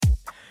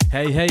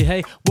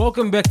Hey,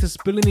 welcome back to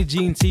Spilling the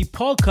G&T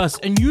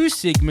podcast, a new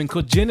segment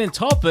called Gin and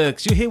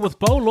Topics. You're here with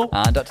Bolo.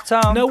 And Dr.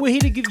 Tom. Now, we're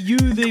here to give you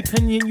the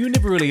opinion you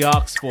never really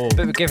asked for.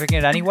 But we're giving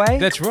it anyway.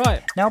 That's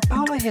right. Now,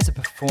 Paolo here's a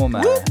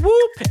performer. Whoop,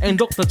 whoop. And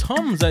Dr.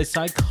 Tom's a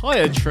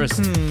psychiatrist.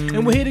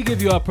 And we're here to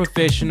give you our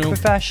professional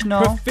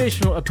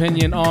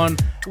opinion on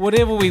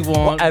whatever we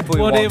want.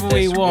 Whatever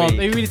we want.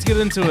 Are you ready to get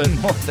into it?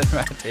 More than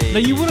ready. Now,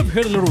 you would have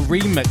heard a little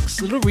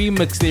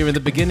remix there in the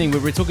beginning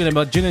where we're talking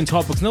about Gin and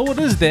Topics. Now, what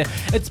is that?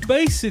 It's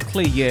basically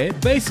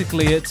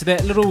it's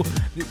that little...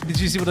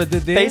 Did you see what I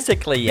did there?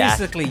 Basically, yeah.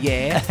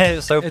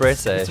 So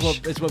British.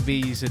 It's what we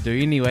used to do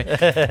anyway.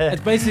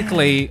 It's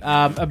basically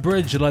a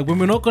bridge. Like, when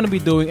we're not going to be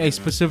doing a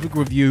specific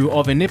review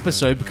of an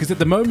episode, because at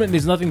the moment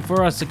there's nothing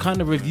for us to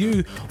kind of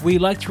review, we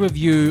like to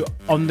review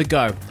on the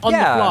go, on the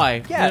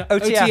fly. Yeah, you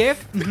know, OTF.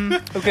 Mm-hmm.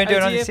 We're going to do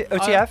it on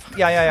OTF.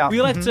 Yeah.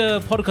 We like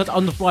to podcast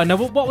on the fly. Now,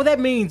 what that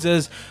means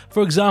is,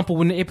 for example,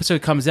 when the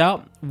episode comes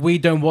out, we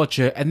don't watch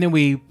it, and then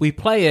we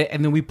play it,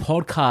 and then we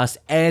podcast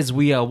as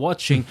we are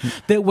watching.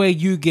 That way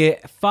you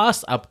get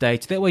fast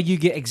updates. That way you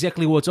get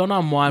exactly what's on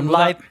our mind.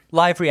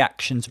 Live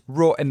reactions,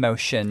 raw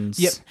emotions,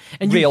 yep.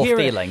 And real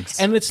feelings.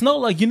 And it's not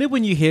like, you know,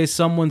 when you hear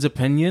someone's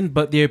opinion,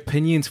 but their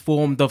opinion's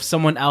formed of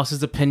someone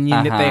else's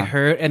opinion that they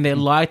heard and they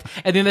liked,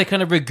 and then they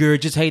kind of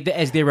regurgitate that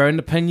as their own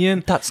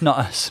opinion. That's not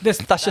us.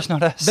 That's just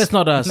not us. That's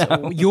not us.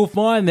 No. You'll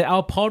find that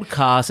our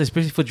podcast,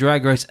 especially for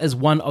Drag Race, is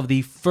one of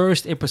the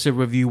first episode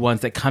review ones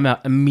that come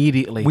out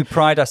immediately. We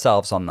pride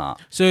ourselves on that.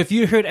 So if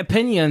you heard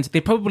opinions,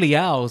 they're probably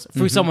ours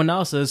through someone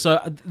else's. So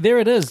there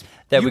it is.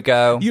 There we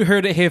go. You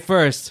heard it here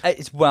first.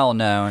 It's well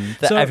known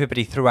that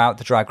everybody throughout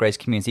the Drag Race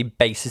community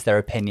bases their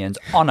opinions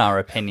on our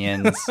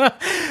opinions.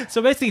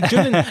 So basically,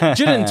 Gin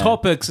and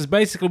Topics is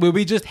basically where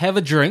we just have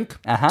a drink.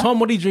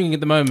 Tom, what are you drinking at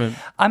the moment?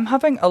 I'm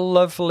having a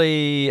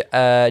lovely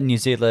New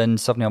Zealand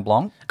Sauvignon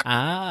Blanc.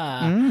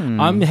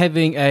 I'm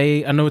having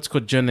I know it's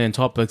called Gin and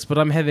Topics, but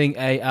I'm having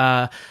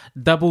a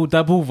double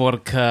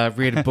vodka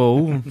Red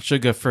Bull,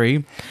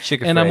 sugar-free.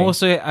 And I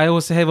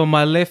also have on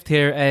my left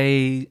here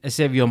a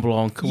Sauvignon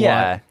Blanc.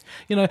 Yeah. White.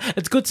 You know,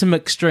 it's good to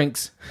mix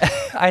drinks.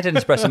 I had an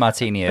espresso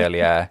martini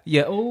earlier.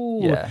 Yeah.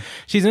 Oh, yeah.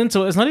 She's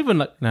into it. It's not even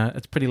like, no,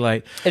 it's pretty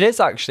late. It is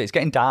actually. It's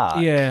getting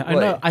dark. Yeah, I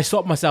know. I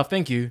stopped myself.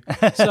 Thank you.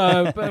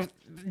 So, but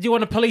do you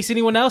want to police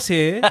anyone else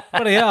here?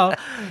 What the hell?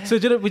 So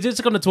we're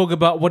just going to talk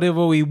about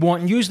whatever we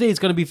want. Usually it's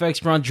going to be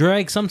focused around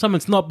drag. Sometimes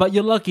it's not, but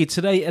you're lucky.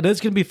 Today it is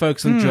going to be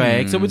focused on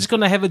drag. So we're just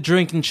going to have a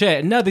drink and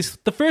chat. And now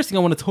the first thing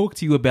I want to talk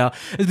to you about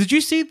is, did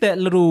you see that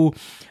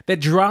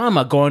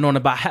drama going on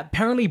about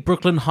apparently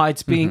Brooklyn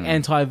Heights being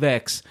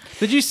anti-vax?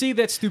 Did you see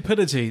that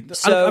stupidity?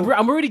 So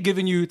I'm already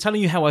telling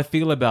you how I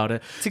feel about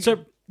it.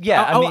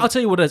 Yeah, I'll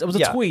tell you what it is. It was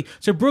a tweet.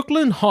 So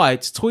Brooklyn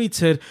Heights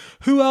tweeted,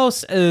 "Who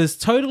else is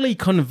totally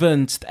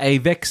convinced a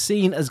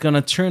vaccine is going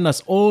to turn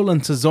us all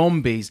into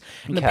zombies?"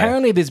 And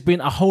apparently there's been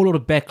a whole lot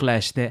of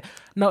backlash there.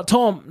 Now,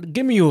 Tom,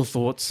 give me your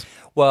thoughts.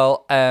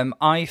 Well,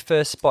 I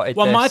first spotted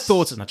this... my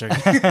thoughts... Not joking.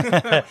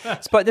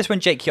 Spotted this when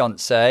Jake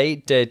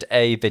Yonsei did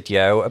a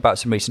video about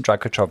some recent drag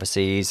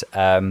controversies,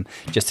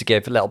 just to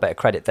give a little bit of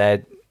credit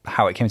there,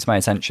 how it came to my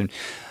attention.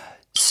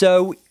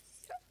 So...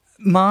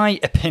 my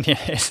opinion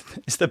is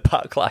the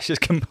backlash is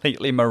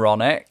completely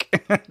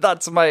moronic.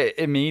 That's my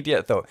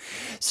immediate thought.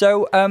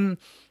 So,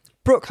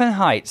 Brooklyn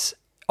Heights,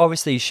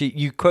 obviously,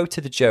 you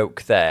quoted the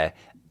joke there,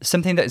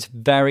 something that is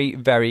very,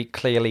 very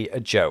clearly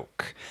a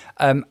joke.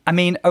 I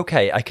mean,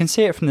 okay, I can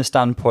see it from the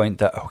standpoint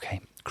that,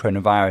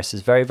 coronavirus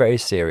is very, very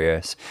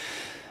serious.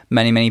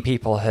 Many, many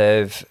people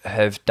have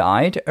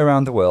died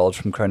around the world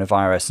from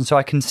coronavirus. And so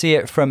I can see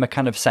it from a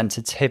kind of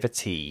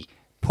sensitivity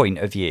point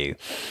of view.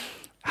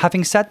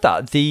 Having said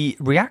that, the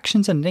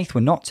reactions underneath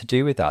were not to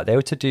do with that. They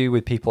were to do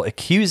with people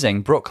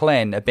accusing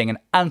Brooklyn of being an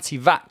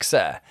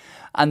anti-vaxxer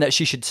and that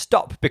she should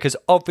stop because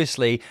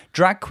obviously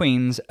drag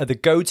queens are the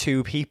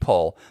go-to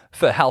people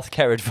for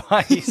healthcare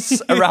advice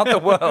around the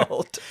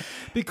world.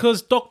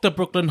 Because Dr.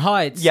 Brooklyn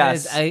Heights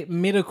has a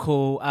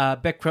medical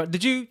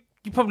background.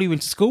 You probably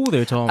went to school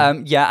there, Tom.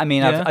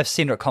 I've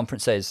seen her at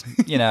conferences.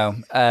 You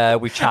know,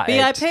 we chatted.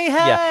 VIP, hey!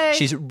 Yeah,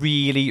 she's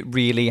really,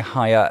 really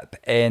high up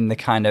in the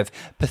kind of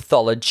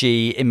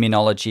pathology,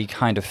 immunology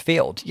kind of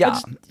field. Yeah.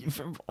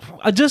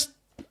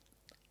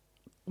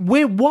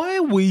 Why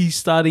are we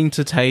starting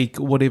to take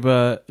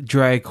whatever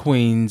drag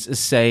queens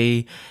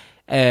say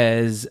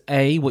as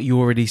A, what you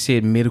already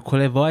said, medical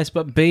advice,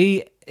 but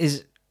B,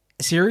 is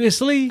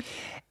seriously...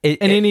 In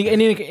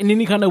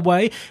any kind of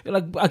way,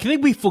 like I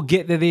think we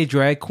forget that they're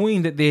drag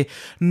queen, that they're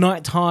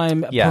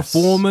nighttime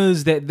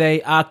performers, that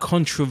they are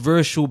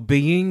controversial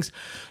beings.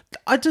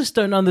 I just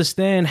don't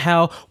understand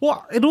how.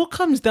 Well, it all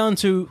comes down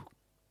to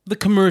the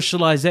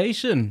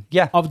commercialization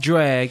of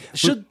drag.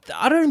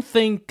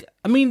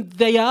 I mean,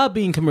 they are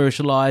being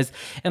commercialized,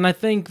 and I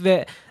think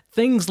that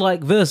things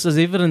like this is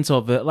evidence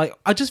of it. Like,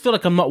 I just feel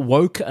like I'm not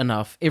woke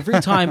enough. Every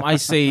time I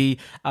see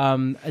a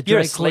drag You're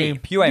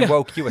asleep. queen, you ain't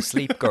woke. You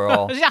asleep,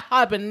 girl. Yeah,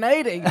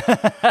 hibernating.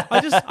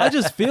 I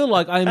just feel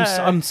like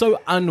I'm so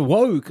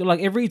unwoke.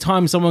 Like, every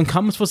time someone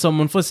comes for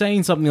someone for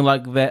saying something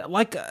like that,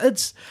 like,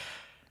 it's...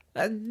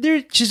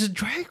 She's a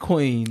drag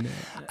queen.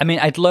 I mean,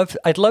 I'd love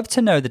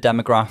to know the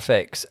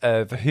demographics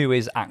of who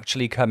is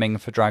actually coming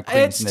for drag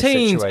queens It's in this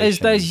teens. situation. It's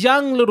those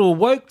young little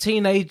woke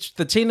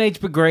the teenage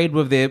brigade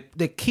with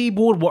their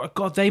keyboard. What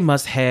God, they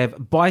must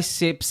have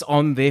biceps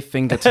on their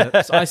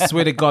fingertips. I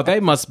swear to God, they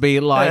must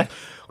be like.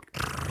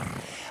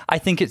 I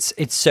think it's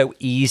so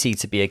easy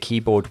to be a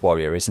keyboard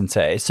warrior, isn't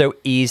it? It's so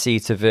easy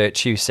to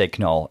virtue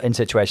signal in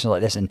situations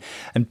like this and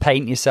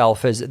paint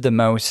yourself as the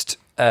most,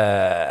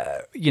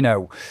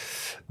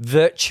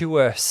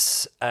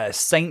 virtuous,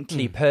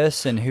 saintly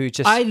person who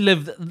just... I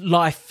live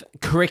life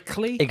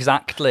correctly.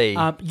 Exactly.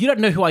 You don't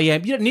know who I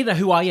am. You don't need to know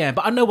who I am,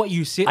 but I know what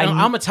you said. I'm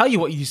going to tell you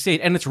what you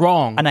said, and it's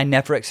wrong. And I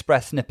never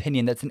express an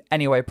opinion that's in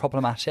any way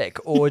problematic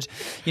or,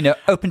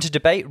 open to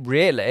debate,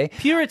 really.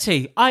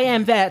 Purity. I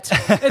am that.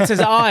 It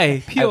says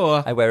I,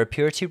 pure. I wear a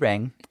purity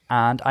ring.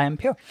 And I am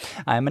pure.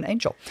 I am an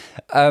angel.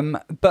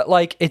 But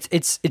like,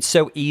 it's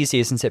so easy,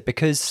 isn't it?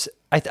 Because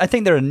I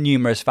think there are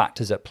numerous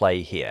factors at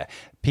play here.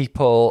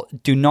 People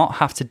do not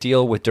have to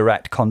deal with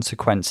direct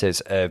consequences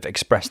of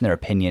expressing their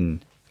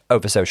opinion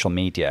over social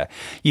media.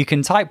 You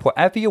can type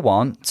whatever you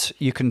want.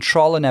 You can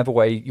troll in whatever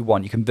way you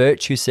want. You can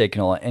virtue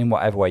signal in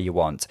whatever way you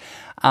want.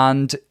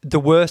 And the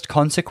worst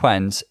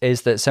consequence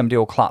is that somebody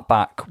will clap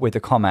back with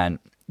a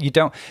comment.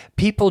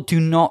 People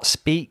do not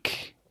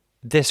speak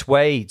this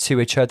way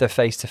to each other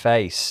face to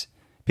face.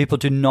 People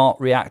do not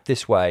react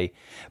this way.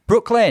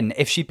 Brooklyn,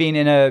 if she'd been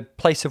in a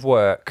place of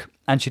work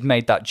and she'd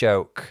made that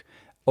joke,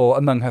 or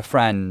among her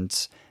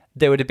friends,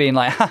 they would have been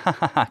like, ha ha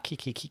ha ha,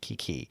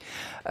 kiki.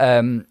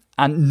 And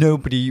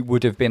nobody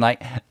would have been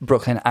like,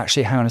 Brooklyn,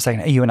 actually, hang on a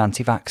second, are you an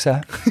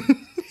anti-vaxxer?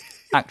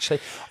 Actually,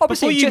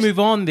 before you move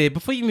on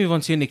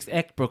to your next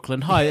act,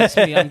 Brooklyn. Hi, it's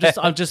me. I'm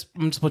just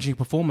watching your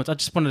performance. I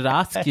just wanted to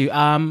ask you,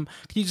 can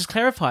you just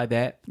clarify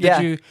that?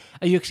 Are you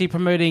actually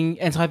promoting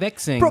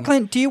anti-vaxxing?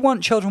 Brooklyn, do you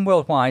want children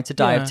worldwide to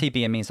die of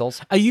TB and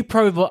measles? Are you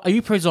pro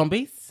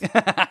zombies?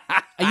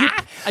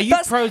 Are you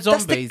pro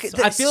zombies?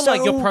 I feel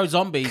like you're pro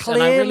zombies,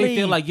 and I really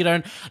feel like you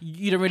don't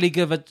really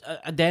give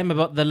a damn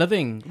about the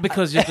living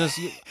because you're just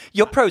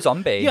you're pro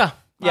zombie. Yeah.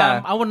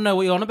 Yeah, I want to know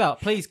what you're on about.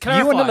 Please clarify.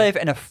 You want to live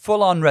in a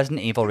full-on Resident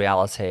Evil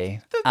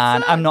reality,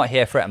 and I'm not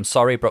here for it. I'm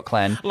sorry,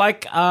 Brooklyn.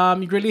 Like,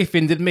 you really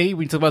offended me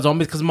when you talk about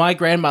zombies because my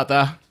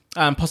grandmother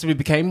possibly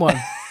became one.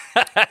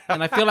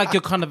 And I feel like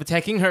you're kind of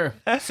attacking her.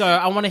 So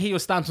I want to hear your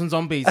stance on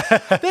zombies.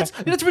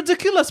 That's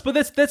ridiculous, but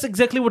that's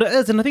exactly what it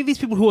is. And I think these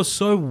people who are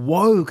so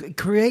woke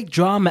create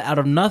drama out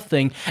of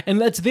nothing. And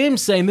that's them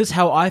saying, this is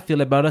how I feel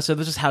about it, so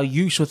this is how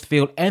you should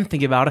feel and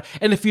think about it.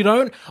 And if you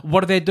don't,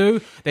 what do?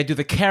 They do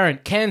the Karen.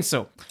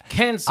 Cancel.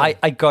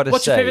 I gotta say...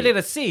 What's your favorite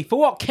letter? C? For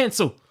what?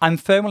 Cancel. I'm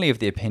firmly of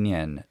the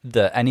opinion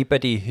that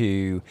anybody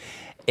who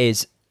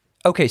is...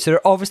 Okay, so there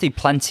are obviously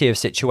plenty of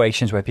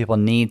situations where people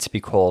need to be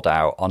called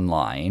out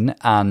online,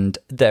 and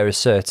there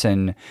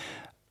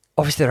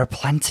are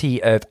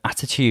plenty of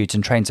attitudes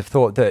and trains of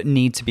thought that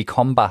need to be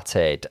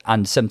combated,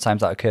 and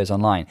sometimes that occurs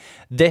online.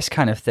 This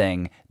kind of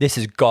thing, this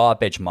is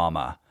garbage,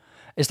 mama.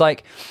 It's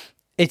like,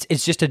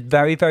 it's just a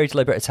very, very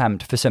deliberate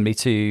attempt for somebody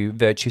to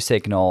virtue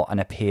signal and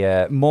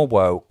appear more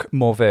woke,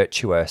 more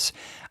virtuous.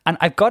 And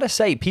I've got to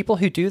say, people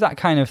who do that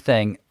kind of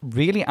thing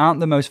really aren't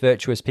the most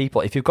virtuous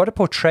people. If you've got to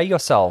portray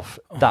yourself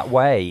that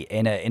way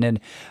in an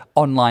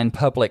online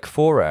public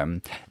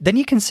forum, then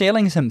you're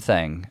concealing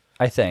something,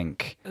 I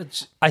think.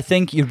 I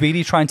think you're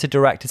really trying to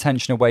direct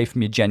attention away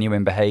from your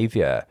genuine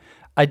behavior.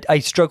 I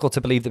struggle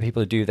to believe that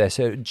people who do this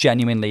are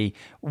genuinely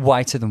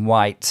whiter than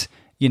white,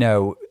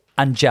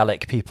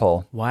 angelic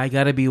people. Why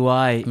gotta be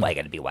white? Why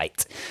gotta be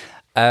white?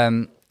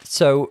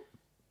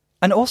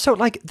 And also,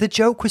 like, the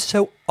joke was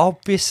so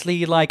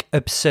obviously, like,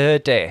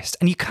 absurdist.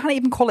 And you can't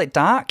even call it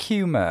dark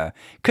humor,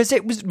 because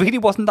it really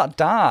wasn't that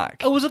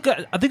dark. It was like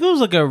I think it was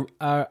like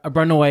a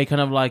runaway kind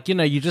of like,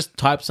 you just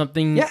type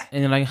something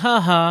and you're like,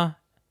 haha.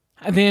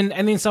 And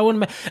then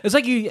someone,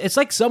 it's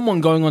like someone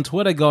going on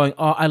Twitter going,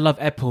 "Oh, I love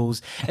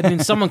apples," and then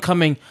someone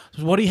coming,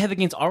 "What do you have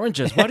against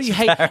oranges? Why do you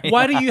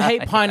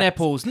hate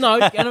pineapples?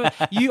 No,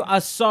 you are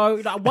so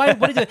why?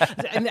 What is it?"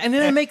 And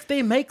then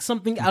they make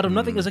something out of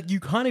nothing. It's like you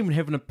can't even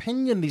have an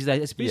opinion these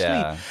days,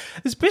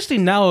 especially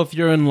now if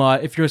you're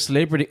a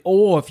celebrity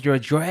or if you're a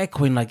drag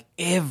queen. Like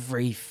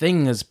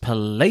everything is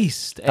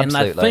policed, and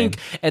I think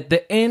at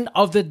the end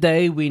of the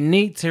day, we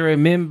need to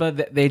remember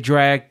that they're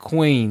drag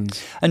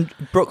queens. And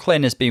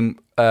Brooklyn has been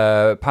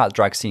part of the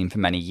drag scene for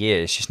many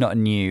years. She's not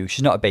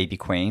a baby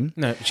queen.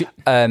 No,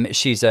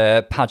 she's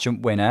a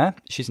pageant winner.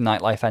 She's a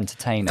nightlife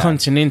entertainer,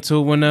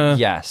 continental winner.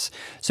 Yes.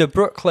 So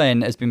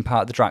Brooklyn has been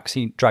part of the drag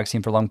scene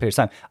for a long period of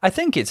time. I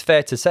think it's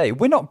fair to say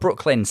we're not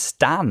Brooklyn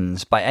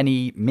stans by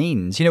any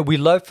means. We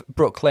love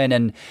Brooklyn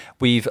and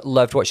we've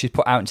loved what she's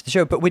put out into the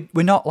show, but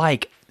we're not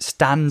like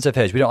stans of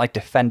hers. We don't like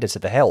defend her to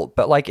the hilt.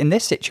 But like in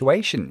this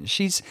situation,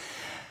 she's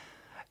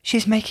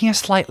making a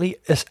slightly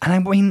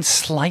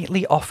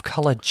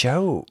off-color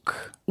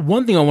joke.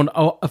 One thing I want,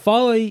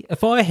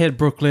 if I had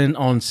Brooklyn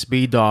on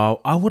speed dial,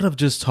 I would have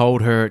just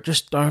told her,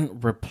 just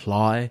don't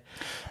reply,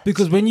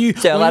 because when you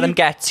let them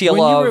get to your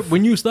love.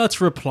 When you start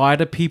to reply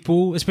to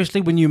people, especially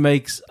when you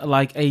make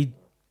like a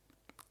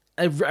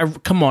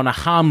come on, a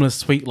harmless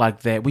tweet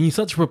like that, when you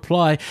start to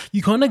reply,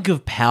 you kind of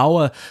give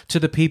power to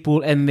the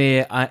people and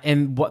their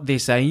and what they're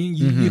saying.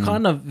 You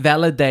kind of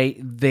validate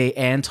their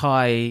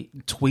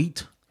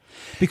anti-tweet.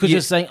 Because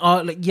you're saying,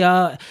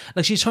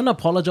 she's trying to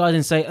apologize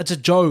and say, it's a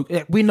joke.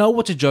 We know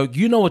what's a joke.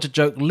 You know what's a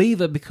joke. Leave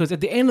it, because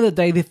at the end of the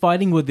day, they're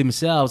fighting with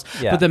themselves.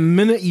 Yeah. But the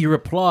minute you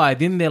reply,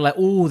 then they're like,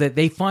 oh, that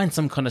they find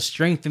some kind of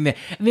strength in there.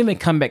 And then they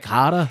come back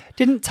harder.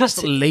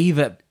 Just leave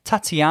it.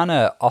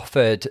 Tatiana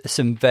offered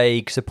some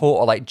vague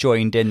support or like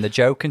joined in the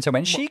joke and so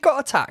on. She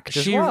got attacked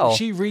as well.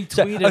 She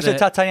retweeted it. So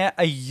Tatiana,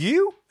 are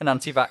you an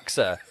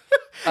anti-vaxxer?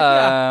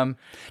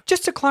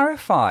 Just to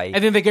clarify.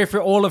 And then they go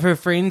through all of her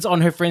friends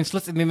on her friends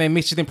list, and then they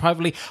message them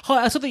privately.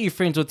 Hi, I saw that you're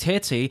friends with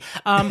Tati.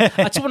 I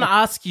just want to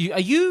ask you, are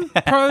you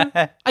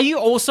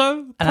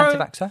also an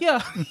anti-vaxxer?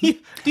 Yeah.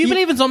 Do you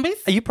believe in zombies?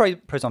 Are you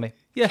pro-zombie?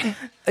 Yeah.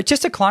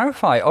 Just to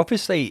clarify,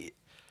 obviously,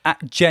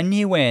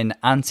 genuine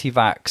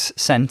anti-vax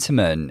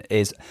sentiment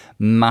is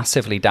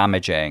massively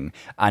damaging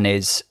and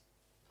is...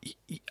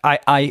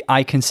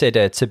 I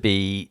consider to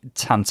be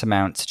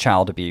tantamount to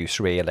child abuse,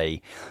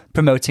 really.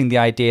 Promoting the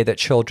idea that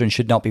children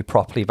should not be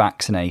properly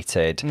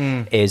vaccinated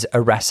is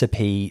a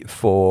recipe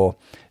for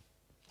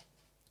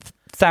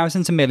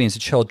thousands of millions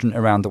of children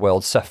around the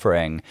world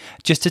suffering.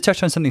 Just to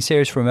touch on something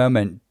serious for a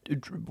moment,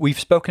 we've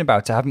spoken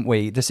about it, haven't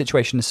we? The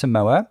situation in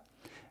Samoa,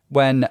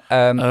 when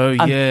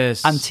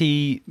anti-vax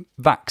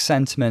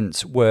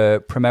sentiments were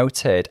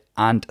promoted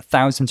and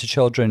thousands of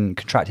children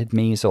contracted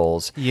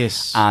measles.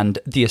 Yes. And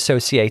the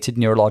associated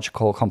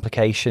neurological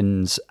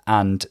complications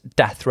and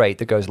death rate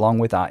that goes along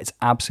with that is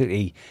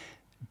absolutely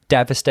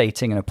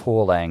devastating and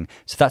appalling.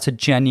 So that's a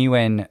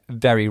genuine,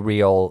 very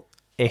real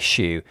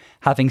issue.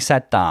 Having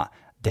said that,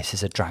 this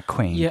is a drag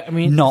queen. Yeah, I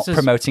mean, not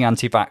promoting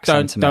anti-vax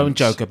sentiments. Don't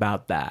joke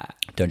about that.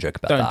 Don't joke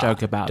about that. Don't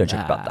joke about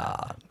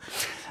that.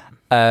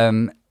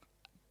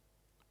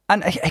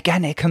 And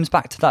again, it comes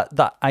back to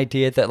that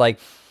idea that like,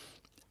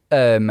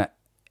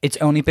 it's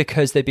only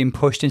because they've been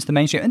pushed into the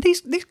mainstream. And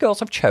these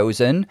girls have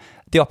chosen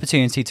the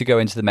opportunity to go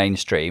into the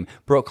mainstream.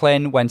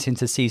 Brooklyn went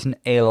into season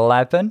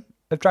 11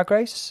 of Drag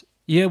Race.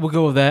 Yeah, we'll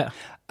go with that.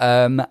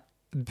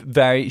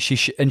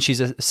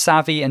 She's a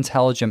savvy,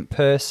 intelligent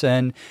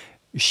person.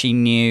 She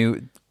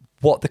knew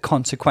what the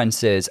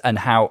consequences and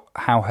how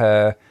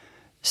her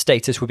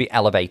status would be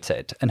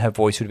elevated and her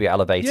voice would be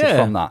elevated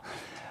from that.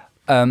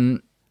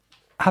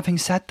 Having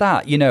said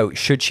that,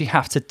 should she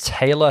have to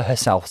tailor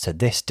herself to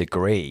this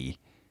degree?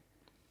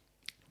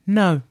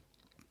 No.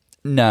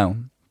 Let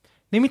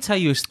me tell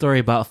you a story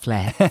about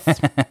flats.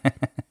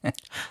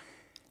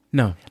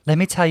 No. Let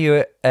me tell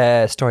you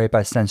a story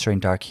about censoring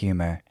dark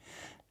humor.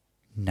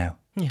 No.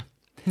 Yeah.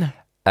 No.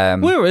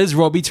 Where is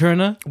Robbie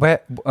Turner?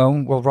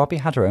 Robbie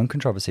had her own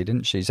controversy,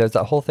 didn't she? So there's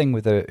that whole thing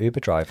with the Uber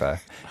driver.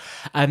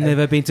 I've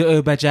never been to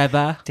Uber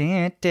driver.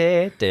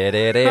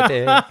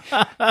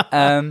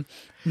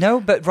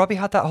 No, but Robbie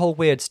had that whole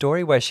weird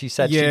story where she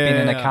said she'd been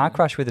in a car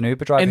crash with an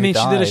Uber driver and then who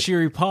she died. did a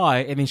sherry pie,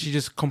 and then she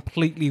just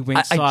completely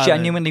went silent. I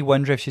genuinely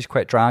wonder if she's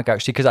quit drag,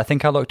 actually, because I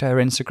think I looked at her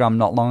Instagram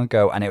not long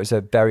ago, and it was a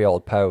very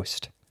old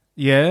post.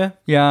 Yeah?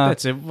 Yeah.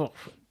 That's it. Well,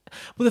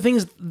 the thing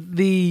is,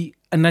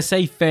 and I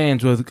say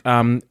fans with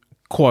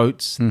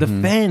quotes, the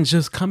fans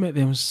just come at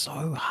them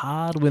so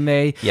hard when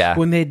they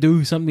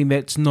do something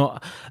that's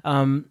not...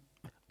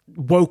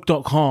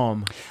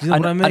 woke.com. You know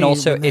what I mean? And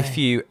also, if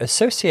you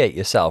associate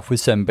yourself with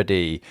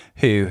somebody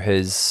who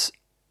has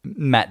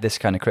met this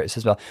kind of criticism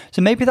as well.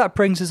 So maybe that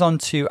brings us on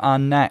to our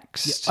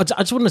next... I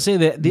just want to say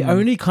that the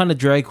only kind of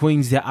drag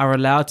queens that are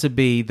allowed to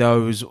be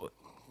those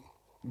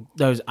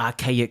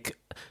archaic...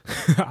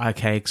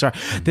 sorry.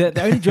 The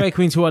only drag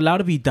queens who are allowed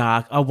to be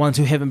dark are ones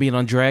who haven't been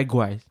on Drag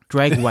Race.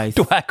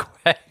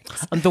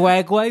 On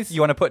Drag Race.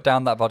 You want to put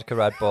down that vodka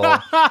Red Bull.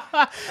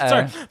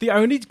 Sorry, the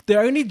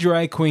only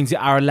drag queens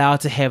that are allowed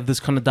to have this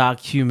kind of dark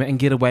humor and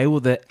get away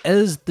with it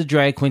is the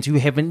drag queens who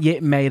haven't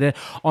yet made it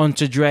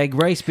onto Drag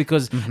Race,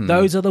 because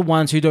those are the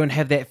ones who don't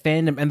have that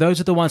fandom, and those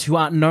are the ones who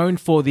aren't known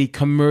for the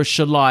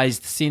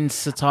commercialized,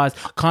 sensitized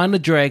kind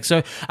of drag.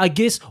 So I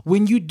guess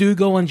when you do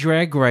go on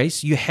Drag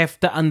Race, you have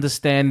to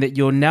understand that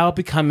you're now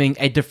becoming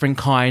a different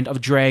kind of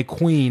drag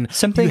queen.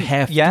 You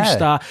have to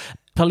start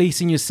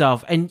policing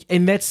yourself, and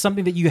that's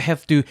something that you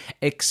have to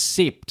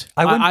accept.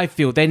 I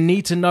feel they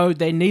need to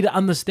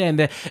understand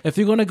that if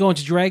you're going to go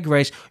into Drag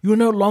Race, you're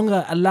no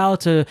longer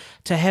allowed to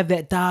have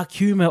that dark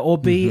humor or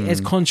be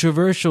as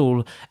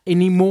controversial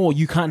anymore.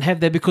 You can't have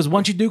that, because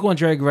once you do go on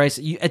Drag Race,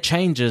 it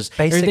changes.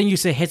 Everything you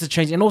say has to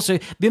change. And also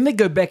then they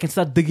go back and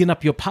start digging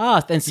up your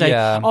past and say,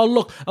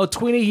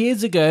 20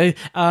 years ago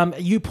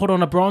you put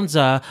on a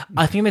bronzer,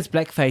 I think that's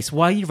blackface.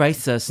 Why are you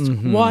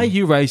racist? Why are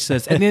you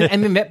racist? And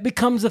then that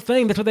becomes a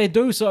thing. That's what they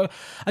do. So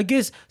I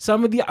guess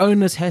some of the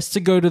onus has to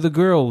go to the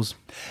girls.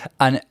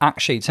 And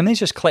actually, something's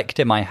just clicked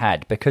in my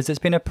head, because there's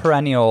been a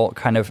perennial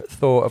kind of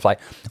thought of like,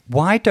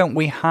 why don't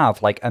we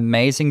have like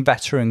amazing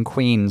veteran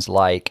queens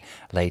like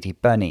Lady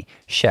Bunny,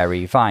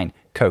 Sherry Vine,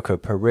 Coco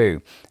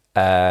Peru,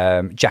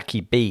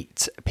 Jackie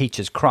Beat,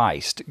 Peaches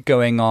Christ,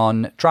 going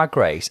on Drag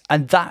Race.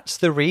 And that's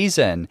the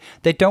reason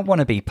they don't want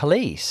to be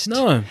policed.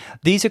 No.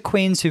 These are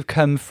queens who've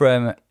come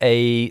from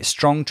a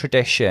strong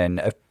tradition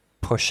of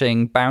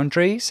pushing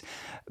boundaries,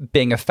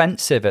 being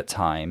offensive at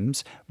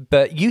times,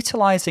 but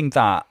utilizing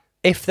that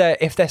if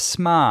they're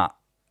smart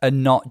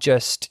and not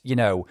just, these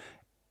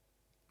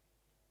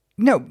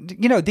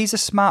are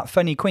smart,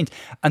 funny queens,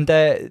 and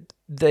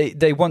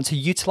they want to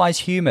utilize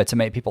humor to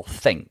make people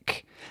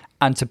think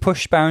and to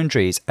push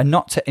boundaries and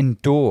not to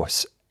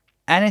endorse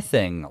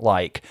anything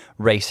like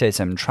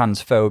racism,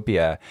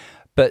 transphobia,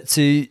 but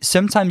to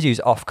sometimes use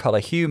off-color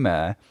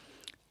humor,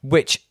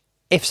 which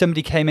if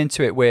somebody came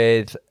into it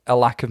with a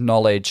lack of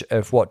knowledge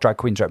of what drag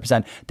queens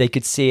represent, they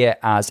could see it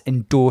as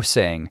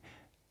endorsing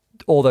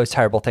all those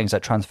terrible things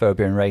like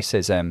transphobia and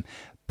racism.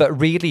 But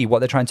really what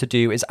they're trying to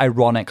do is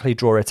ironically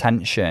draw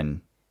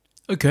attention.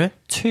 Okay.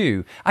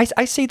 To.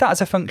 I see that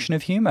as a function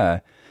of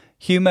humor.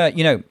 Humor,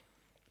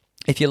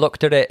 if you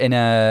looked at it in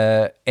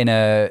a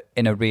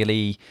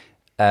really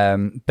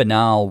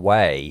banal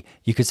way,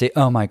 you could say,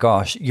 oh my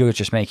gosh, you're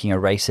just making a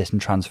racist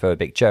and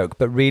transphobic joke.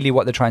 But really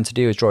what they're trying to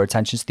do is draw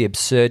attention to the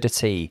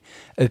absurdity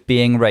of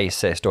being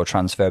racist or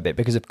transphobic,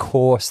 because of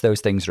course those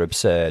things are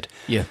absurd.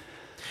 Yeah.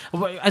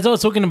 As I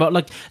was talking about,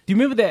 do you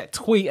remember that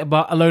tweet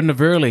about Alona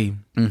Verley?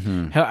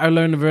 Mm-hmm. How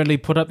Alona Verley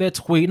put up that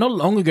tweet not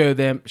long ago.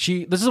 This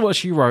is what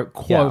she wrote,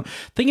 quote,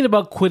 thinking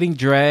about quitting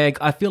drag,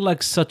 I feel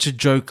like such a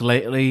joke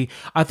lately.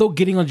 I thought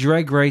getting on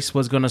Drag Race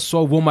was going to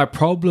solve all my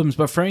problems,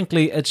 but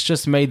frankly, it's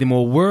just made them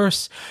all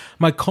worse.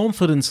 My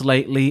confidence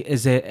lately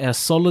is at a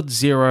solid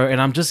 0, and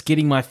I'm just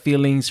getting my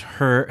feelings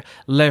hurt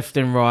left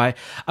and right.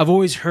 I've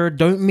always heard,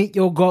 don't meet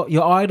your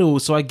idol,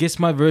 so I guess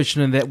my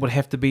version of that would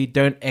have to be,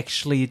 don't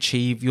actually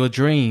achieve your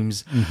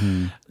dreams.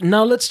 Mm-hmm.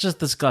 Now, let's just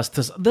discuss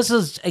this. This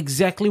is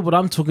exactly what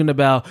I'm talking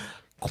about.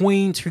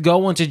 Queens who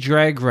go onto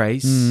Drag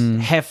Race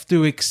have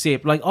to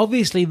accept,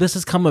 obviously this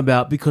has come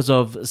about because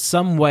of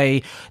some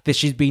way that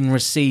she's been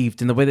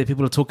received and the way that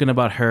people are talking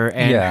about her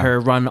and her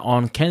run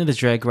on Canada's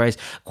Drag Race.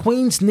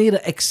 Queens need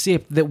to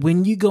accept that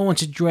when you go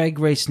onto Drag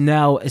Race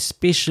now,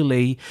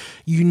 especially,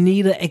 you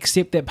need to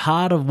accept that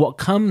part of what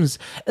comes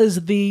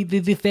is the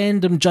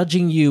fandom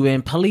judging you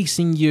and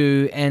policing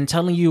you and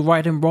telling you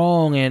right and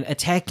wrong and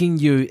attacking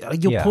you.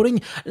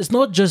 It's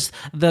not just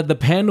the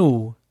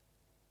panel.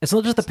 It's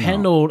not just the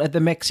panel at the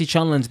Maxi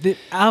Challenge.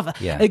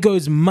 It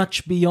goes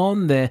much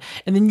beyond there.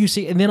 And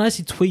then I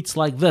see tweets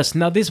like this.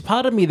 Now, there's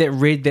part of me that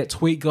read that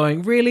tweet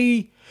going,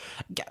 really?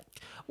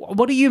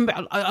 What do you?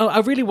 I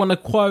really want to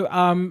quote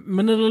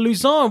Manila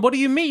Luzon. What do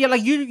you mean? You're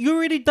you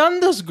already done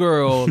this,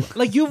 girl.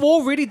 You've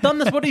already done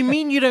this. What do you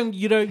mean you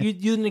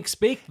didn't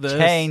expect this?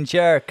 Change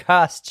your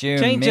costume.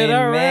 Change it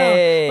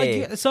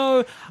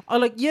around.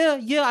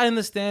 I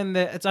understand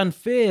that it's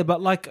unfair,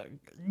 but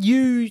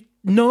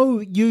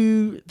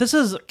this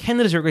is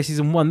Canada's Drag Race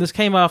Season 1. This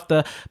came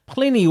after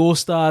plenty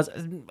All-Stars,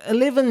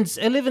 11 of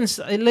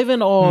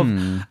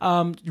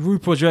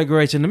RuPaul's Drag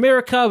Race in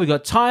America. We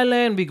got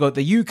Thailand, we got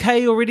the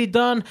UK already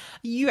done.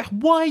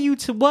 Why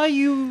are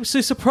you so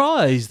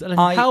surprised?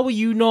 How are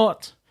you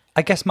not?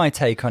 I guess my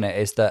take on it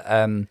is that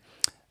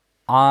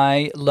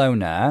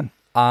Lona,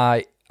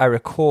 I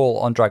recall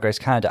on Drag Race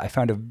Canada, I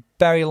found her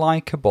very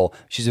likable.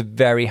 She's a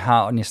very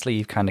heart on your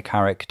sleeve kind of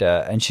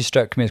character, and she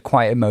struck me as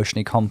quite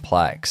emotionally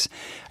complex.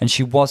 And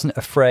she wasn't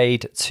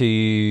afraid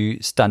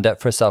to stand up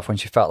for herself when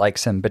she felt like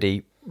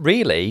somebody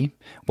really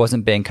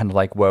wasn't being kind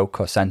of woke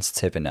or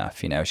sensitive enough.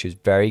 She was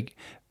very,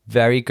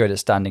 very good at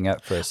standing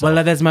up for herself.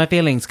 Well, that's my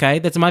feelings, Kay.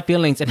 That's my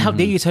feelings. And how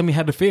dare you tell me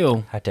how to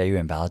feel? How dare you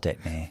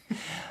invalidate me?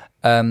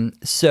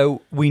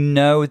 So we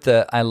know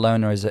that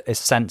Ilona is a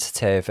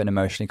sensitive and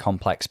emotionally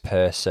complex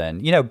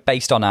person,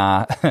 based on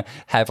our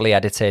heavily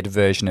edited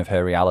version of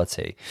her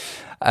reality.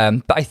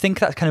 But I think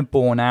that's kind of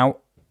borne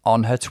out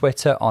on her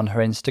Twitter, on her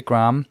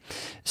Instagram.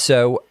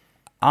 So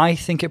I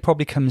think it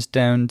probably comes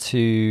down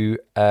to,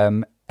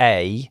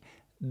 A,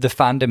 the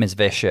fandom is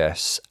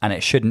vicious and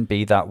it shouldn't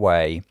be that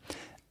way.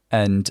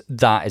 And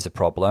that is a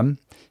problem.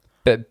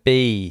 But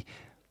B,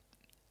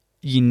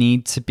 you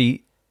need to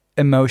be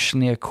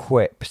emotionally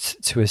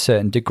equipped to a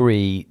certain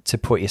degree to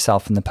put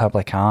yourself in the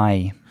public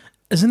eye.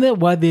 Isn't that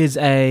why there's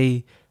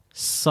a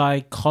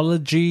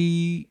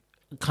psychology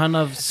kind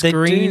of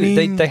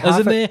screening? They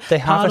have a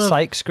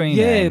psych screening.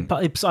 Yeah,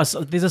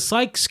 there's a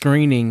psych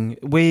screening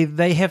where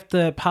they have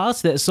to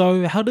pass that.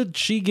 So how did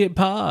she get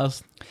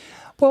passed?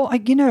 Well, I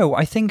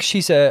think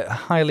she's a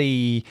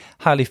highly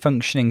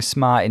functioning,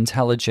 smart,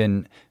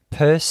 intelligent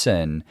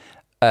person.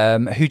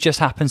 Who just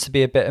happens to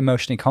be a bit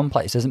emotionally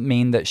complex. Doesn't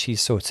mean that she's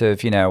sort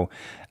of,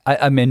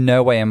 I'm in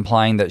no way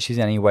implying that she's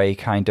in any way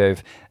kind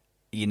of,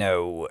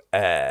 mentally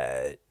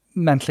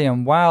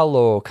unwell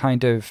or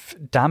kind of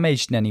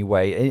damaged in any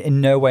way. In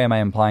no way am I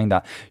implying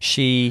that.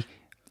 She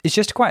is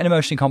just quite an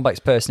emotionally complex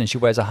person, and she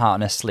wears a heart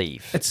on her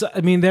sleeve.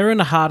 They're in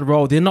a hard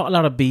role. They're not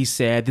allowed to be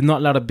sad. They're not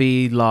allowed to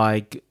be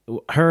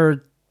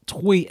her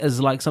tweet as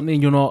like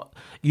something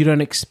you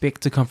don't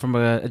expect to come from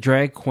a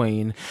drag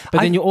queen,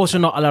 but then you're also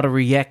not allowed to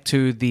react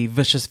to the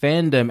vicious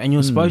fandom, and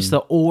you're supposed to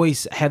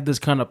always have this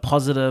kind of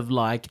positive,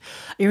 like,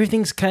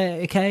 everything's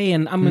okay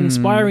and I'm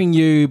inspiring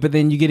you, but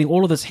then you're getting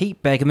all of this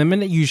heat back, and the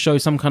minute you show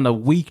some kind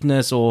of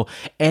weakness or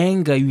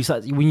anger,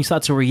 when you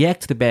start to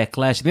react to the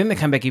backlash, then they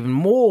come back even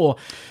more.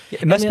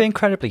 It must be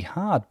incredibly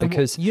hard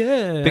because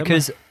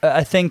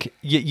I think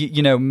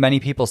you know, many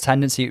people's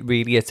tendency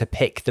really is to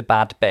pick the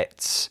bad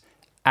bits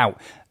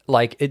out.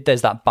 Like,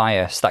 there's that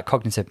bias, that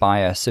cognitive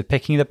bias of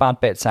picking the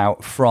bad bits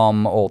out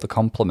from all the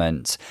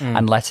compliments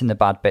and letting the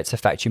bad bits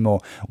affect you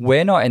more.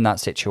 We're not in that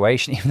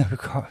situation, even though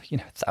we've got, you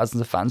know, thousands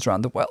of fans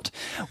around the world.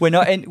 We're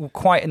not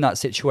quite in that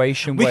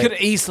situation. We could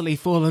easily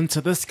fall into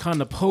this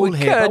kind of pool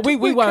here, but we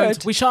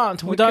won't. We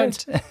shan't. We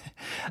don't.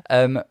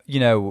 You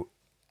know,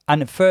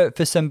 and for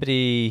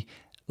somebody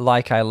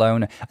like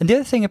Ilona, and the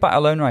other thing about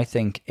Ilona, I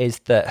think, is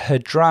that her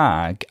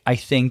drag, I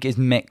think, is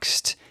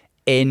mixed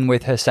in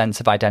with her sense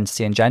of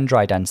identity and gender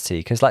identity,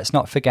 because let's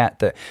not forget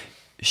that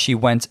she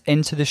went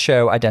into the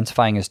show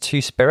identifying as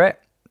Two-Spirit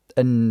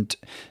and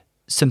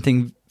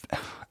something,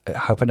 I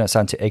hope I don't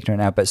sound too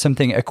ignorant now, but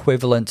something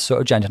equivalent to sort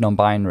of gender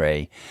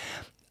non-binary,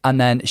 and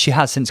then she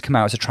has since come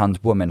out as a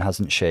trans woman,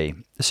 hasn't she?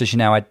 So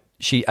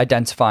she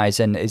identifies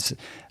and is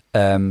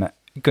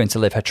going to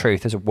live her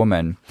truth as a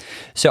woman.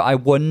 So I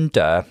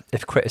wonder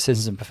if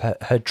criticism of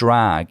her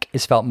drag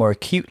is felt more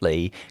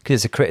acutely because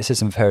it's a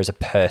criticism of her as a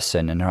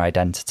person and her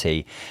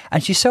identity.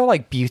 And she's so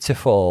like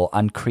beautiful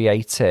and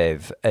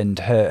creative, and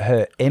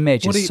her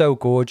image is so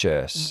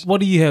gorgeous. What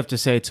do you have to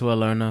say to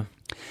Ilona?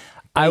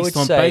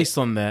 Based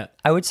on that,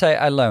 I would say,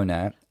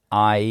 Ilona,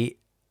 I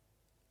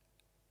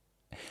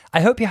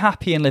hope you're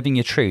happy in living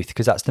your truth,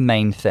 because that's the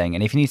main thing.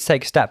 And if you need to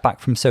take a step back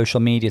from social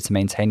media to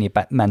maintain your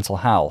mental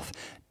health,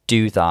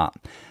 do that.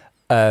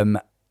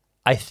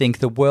 I think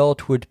the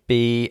world would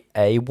be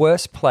a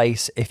worse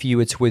place if you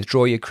were to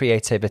withdraw your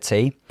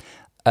creativity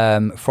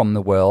from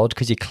the world,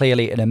 because you're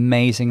clearly an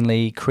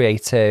amazingly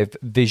creative,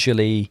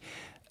 visually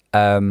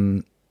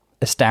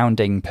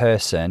astounding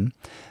person.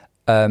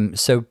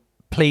 So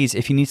please,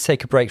 if you need to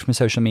take a break from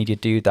social media,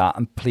 do that,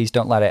 and please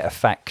don't let it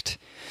affect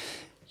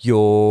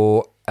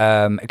your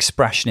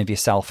expression of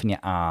yourself and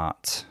your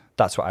art.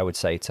 That's what I would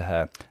say to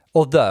her.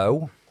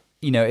 Although,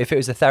 you know, if it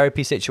was a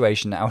therapy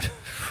situation, I would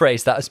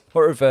phrase that as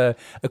more of a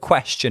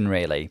question,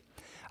 really.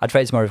 I'd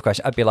phrase more of a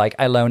question. I'd be like,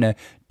 Ilona,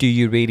 do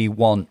you really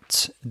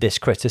want this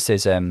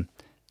criticism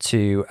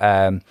to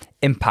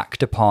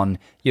impact upon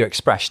your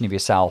expression of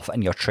yourself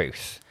and your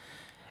truth?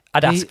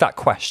 I'd ask that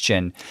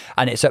question,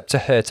 and it's up to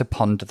her to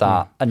ponder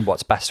that and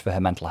what's best for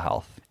her mental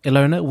health.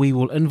 Ilona, we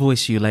will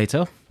invoice you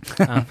later.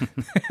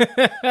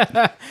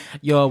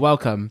 You're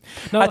welcome.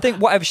 No, I think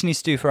whatever she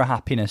needs to do for her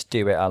happiness,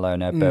 do it,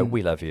 Ilona, but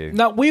we love you.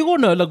 Now, we all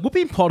know, look, we've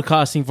been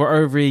podcasting for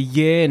over a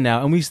year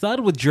now, and we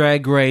started with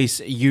Drag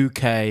Race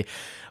UK.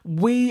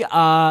 We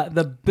are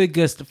the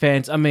biggest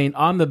fans. I mean,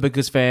 I'm the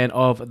biggest fan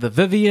of the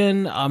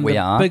Vivienne. I'm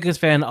the biggest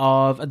fan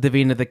of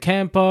Davina De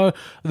Campo.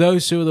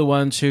 Those two are the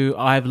ones who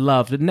I've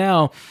loved.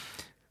 Now,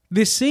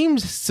 there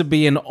seems to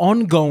be an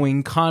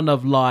ongoing kind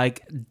of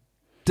like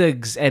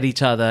digs at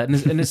each other,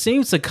 and it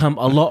seems to come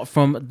a lot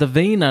from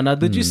Davina. Now,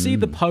 did you see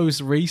the post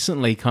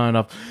recently, kind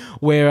of,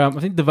 where I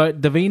think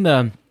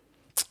Davina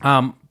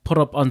put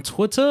up on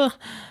Twitter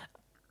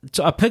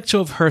a picture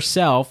of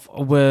herself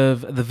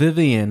with the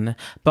Vivienne,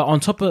 but on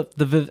top of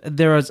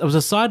it was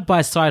a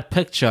side-by-side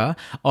picture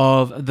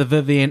of the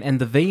Vivienne and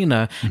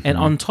Davina, and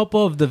on top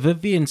of the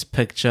Vivienne's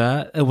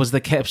picture, it was the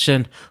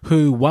caption,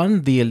 "Who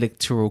won the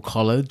Electoral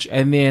College?"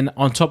 And then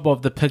on top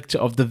of the picture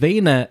of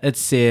Davina, it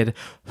said,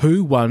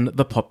 "Who won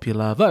the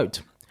popular vote?"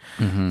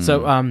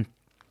 So, and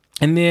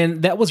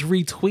then that was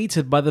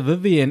retweeted by the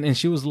Vivienne, and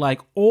she was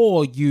like,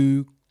 "Or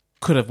you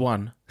could have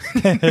won."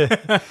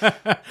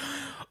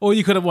 Or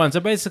you could have won.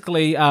 So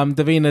basically,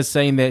 Davina's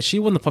saying that she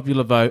won the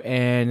popular vote,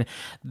 and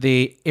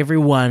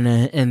everyone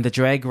in the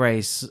Drag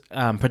Race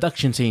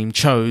production team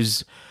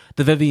chose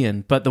the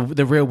Vivienne, but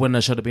the real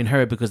winner should have been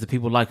her, because the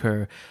people like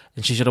her,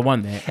 and she should have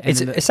won that. And it's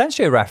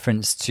essentially a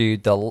reference to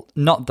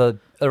not the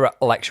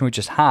election we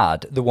just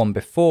had, the one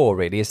before,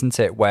 really, isn't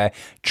it? Where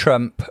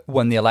Trump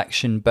won the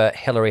election, but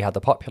Hillary had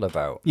the popular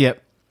vote.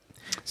 Yep.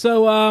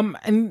 So,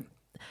 and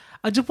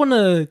I just want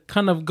to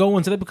kind of go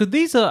into that, because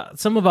these are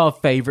some of our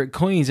favorite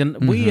queens,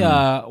 and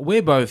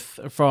we're both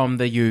from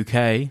the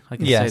UK. I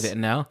can say that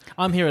now.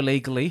 I'm here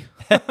illegally.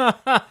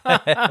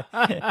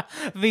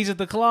 Visa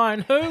decline.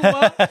 Who?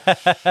 What?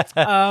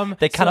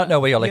 They cannot know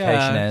where your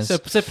location is.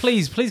 So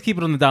please keep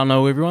it on the down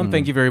low, everyone.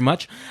 Thank you very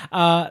much.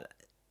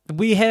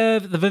 We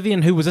have the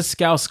Vivienne, who was a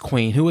Scouse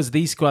queen, who was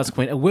the Scouse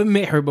queen. And we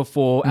met her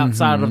before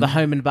outside of the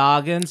Home and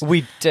Bargains.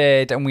 We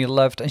did, and we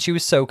loved, and she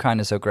was so kind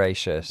and so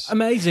gracious.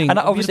 Amazing. And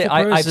obviously,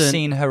 I've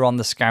seen her on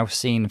the Scouse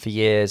scene for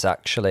years,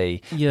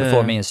 actually,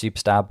 before me and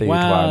Superstar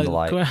Boudoir and the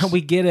like.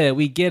 We get it.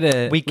 We get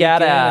it.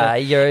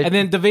 And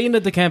then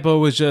Davina De Campo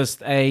was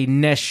just a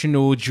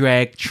national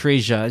drag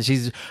treasure.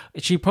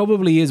 She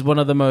probably is one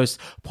of the most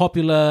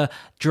popular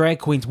drag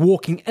queens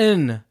walking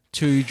in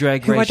to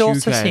Drag Who Race I'd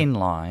also UK. seen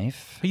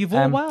live.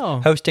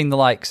 Wow. Hosting the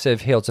likes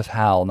of Heels of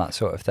Hell and that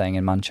sort of thing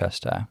in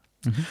Manchester.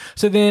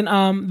 So then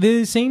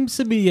there seems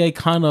to be a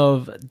kind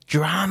of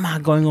drama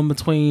going on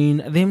between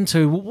them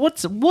two.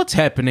 What's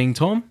happening,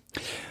 Tom?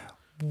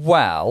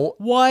 Well,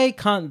 Why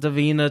can't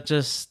Davina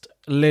just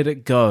let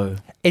it go?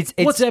 it's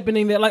What's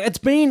happening there? Like it's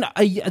been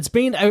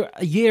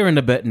a year and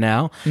a bit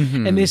now,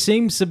 and there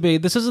seems to be,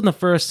 this isn't the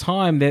first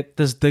time that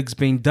this dig's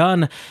been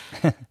done.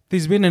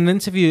 There's been an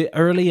interview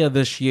earlier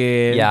this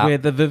year where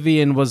the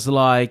Vivienne was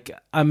like,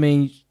 I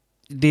mean,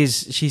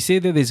 she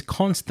said that there's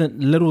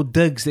constant little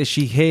digs that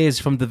she hears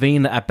from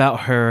Davina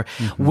about her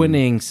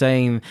winning,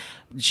 saying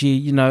she,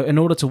 you know, in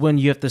order to win,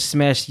 you have to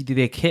smash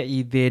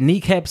their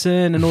kneecaps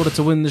in order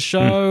to win the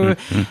show.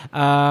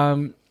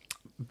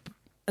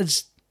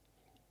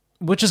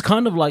 Which is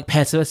kind of like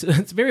passive.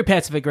 It's very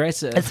passive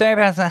aggressive. It's very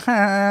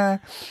passive.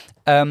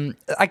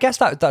 I guess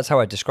that's how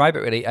I describe it,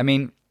 really. I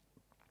mean,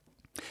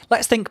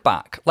 let's think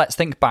back. Let's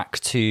think back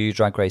to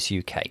Drag Race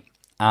UK.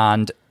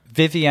 And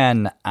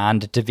Vivienne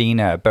and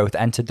Davina both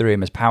entered the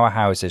room as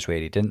powerhouses,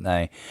 really, didn't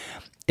they?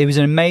 It was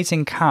an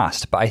amazing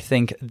cast, but I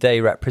think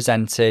they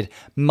represented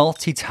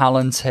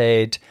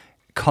multi-talented,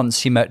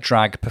 consummate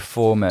drag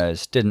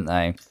performers, didn't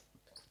they?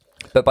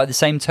 But by the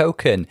same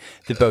token,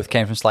 they both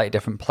came from slightly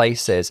different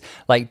places.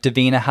 Like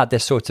Davina had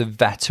this sort of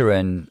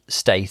veteran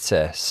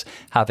status,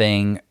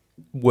 having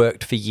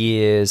worked for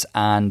years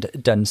and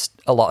done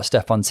a lot of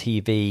stuff on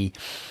TV,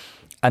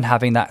 and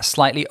having that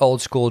slightly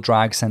old school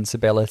drag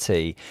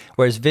sensibility.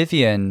 Whereas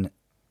Vivienne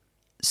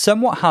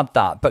somewhat had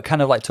that, but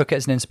kind of like took it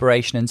as an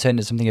inspiration and turned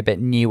it into something a bit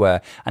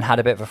newer and had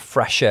a bit of a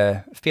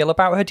fresher feel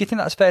about her. Do you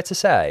think that's fair to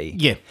say?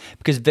 Yeah.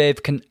 Because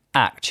Viv can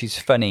act, she's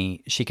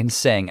funny, she can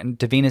sing, and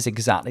Davina's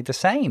exactly the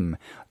same.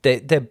 They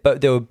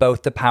were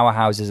both the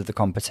powerhouses of the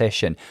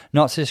competition.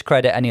 Not to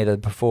discredit any of the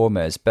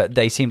performers, but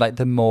they seemed like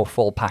the more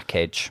full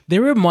package. They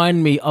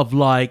remind me of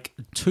like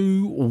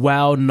two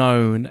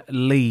well-known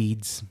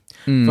leads.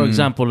 For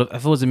example,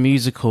 if it was a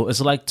musical,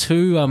 it's like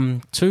two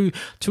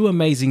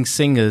amazing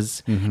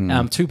singers,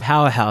 two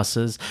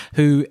powerhouses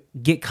who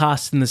get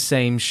cast in the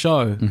same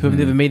show, who have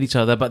never met each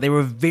other, but they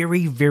were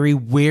very, very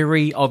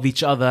wary of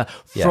each other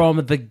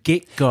from the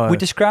get-go. We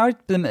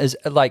described them as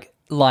like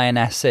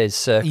lionesses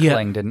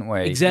circling, didn't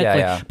we? Exactly.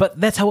 Yeah. But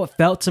that's how it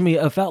felt to me.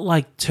 It felt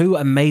like two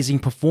amazing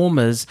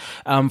performers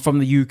from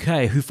the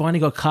UK who finally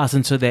got cast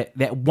into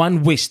that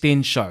one West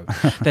End show.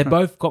 They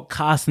both got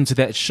cast into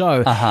that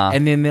show,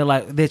 and then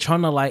they're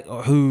trying to like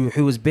who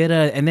was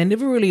better, and they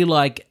never really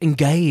like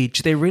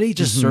engaged. They really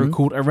just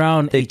circled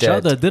around each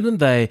other, didn't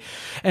they?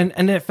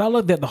 And it felt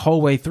like that the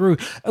whole way through.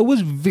 It was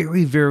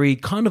very, very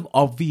kind of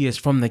obvious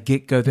from the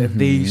get-go that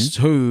these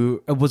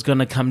two, it was going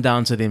to come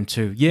down to them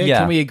two. Yeah,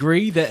 can we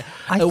agree that?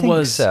 I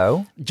think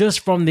so.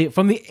 Just from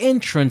the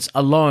entrance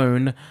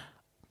alone,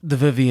 the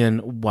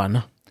Vivienne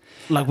won.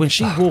 Like when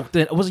she walked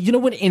in, it was, you know,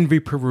 when Envy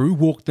Peru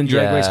walked in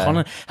Drag Race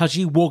Holland, how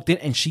she walked in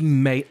and she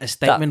made a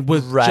statement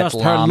with just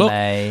her look,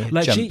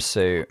 like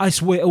jumpsuit. I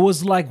swear, it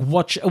was like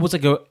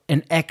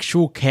an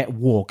actual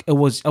catwalk. It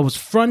was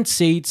front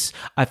seats.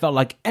 I felt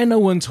like Anna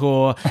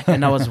Wintour,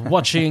 and I was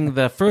watching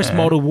the first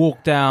model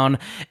walk down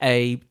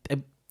a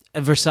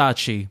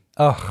Versace.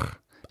 Ugh.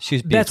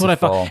 She's beautiful. That's what I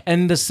felt.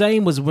 And the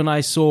same was when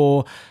I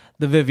saw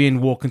the Vivienne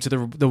walk into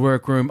the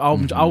workroom. I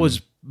was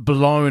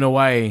blown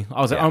away.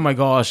 I was like, oh my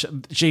gosh,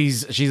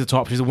 she's a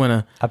top. She's a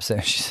winner.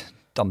 Absolutely. She's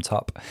dom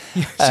top.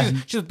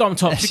 She's a dom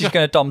top. She's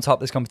going to dom top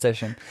this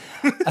competition.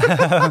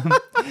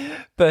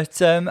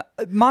 But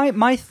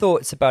my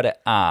thoughts about it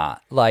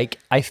are, like,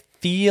 I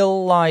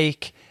feel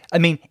like, I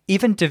mean,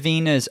 even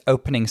Davina's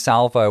opening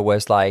salvo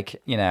was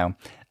like, you know,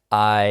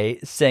 I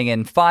sing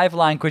in 5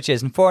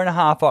 languages and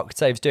 4.5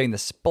 octaves, doing the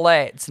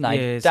splits, and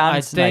I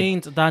dance.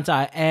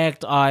 I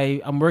act.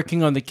 I'm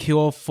working on the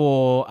cure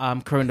for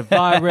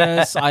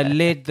coronavirus. I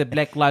led the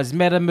Black Lives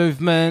Matter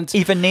movement.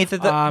 Even neither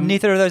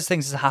of those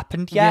things has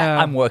happened yet. Yeah,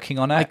 I'm working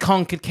on it. I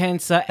conquered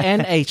cancer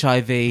and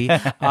HIV.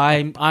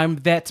 I'm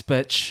that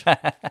bitch.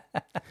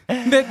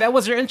 That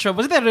was your intro.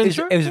 Was that an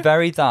intro? It was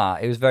very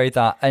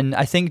that. And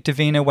I think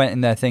Davina went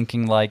in there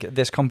thinking, like,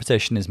 this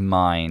competition is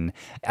mine.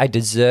 I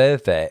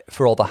deserve it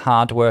for all the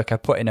hard work I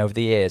put in over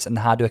the years and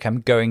the hard work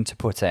I'm going to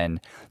put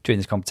in during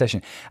this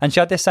competition. And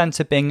she had this sense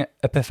of being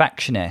a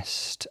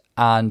perfectionist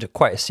and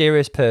quite a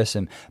serious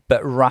person,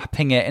 but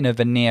wrapping it in a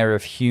veneer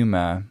of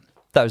humour.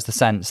 That was the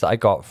sense that I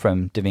got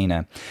from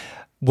Davina.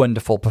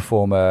 Wonderful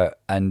performer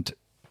and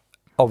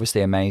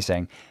obviously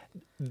amazing.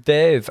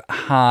 Viv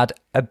had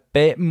a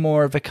bit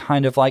more of a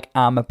kind of like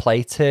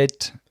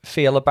armor-plated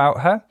feel about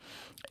her.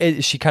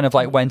 She kind of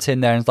like went in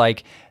there and was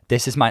like,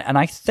 this is mine. And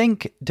I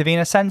think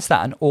Davina sensed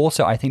that. And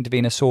also, I think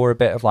Davina saw a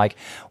bit of like,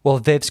 well,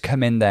 Viv's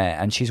come in there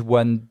and she's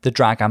won the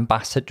Drag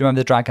Ambassador. Do you remember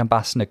the Drag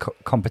Ambassador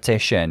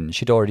competition?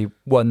 She'd already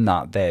won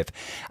that, Viv.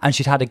 And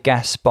she'd had a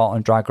guest spot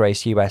on Drag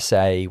Race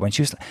USA when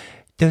she was...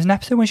 There was an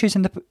episode when she was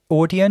in the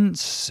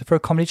audience for a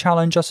comedy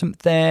challenge or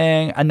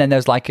something. And then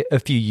there's like a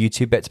few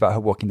YouTube bits about her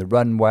walking the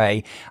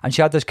runway. And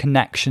she had those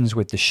connections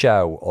with the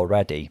show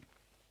already.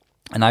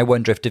 And I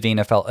wonder if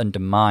Davina felt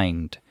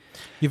undermined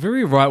You're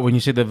very right when you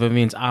say that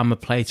Vivian's armor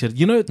plated.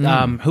 You know,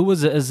 who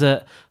was it? Is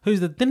it who's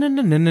the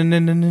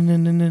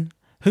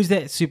who's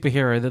that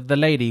superhero? The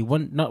lady,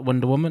 not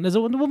Wonder Woman. Is it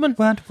Wonder Woman?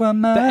 Wonder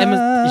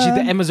Woman. She's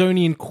the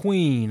Amazonian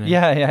queen.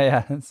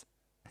 Yeah.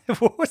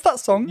 What was that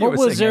song you What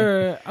were was singing?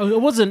 her? It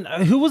wasn't.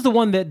 Who was the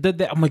one that did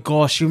that? Oh my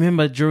gosh! You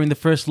remember during the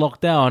first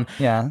lockdown?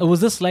 Yeah. It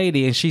was this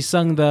lady, and she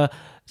sung that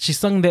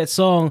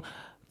song.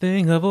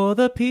 Think of all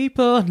the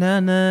people, na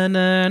na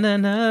na na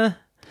na.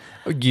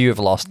 You have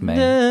lost me.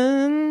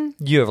 Dun,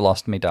 You have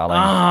lost me,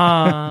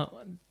 darling.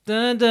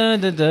 dun, dun,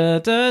 dun,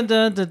 dun, dun,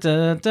 dun,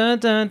 dun, dun,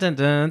 dun,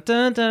 dun,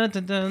 dun, dun,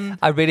 dun, dun.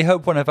 I really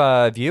hope one of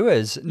our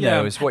viewers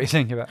knows what you're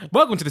thinking about.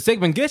 Welcome to the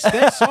segment. Guess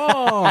that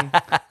song.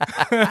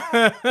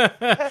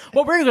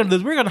 What we're gonna do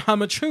is we're gonna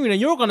hum a tune,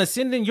 and you're gonna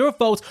send in your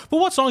votes for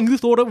what song you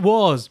thought it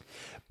was.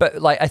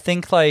 But I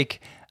think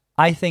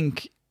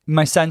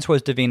my sense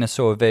was Davina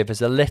saw Viv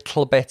as a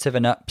little bit of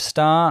an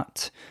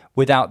upstart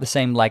without the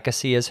same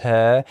legacy as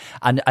her,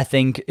 and I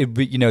think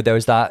there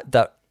was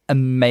that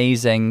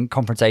amazing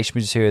confrontation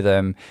between the two of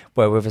them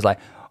where Viv was like,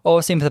 "All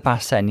I've seen for the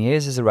past 10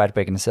 years is a red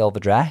wig and a silver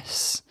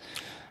dress,"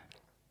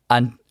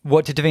 and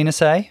what did Davina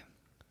say?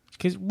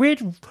 Because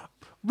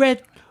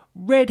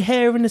red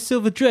hair and a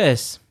silver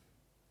dress.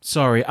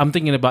 Sorry, I'm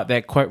thinking about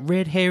that quote.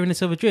 Red hair and a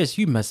silver dress.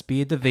 You must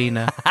be a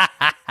Davina.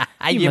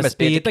 you must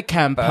be at the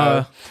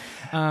camper.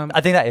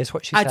 I think that is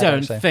what she said. I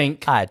don't actually.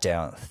 think. I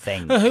don't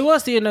think. Who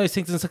else do you know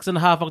sings in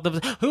 6.5 octaves?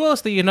 Who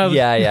else do you know?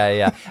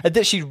 Yeah.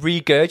 That she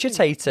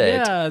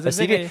regurgitated. Yeah, a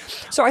CD.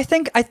 exactly. So I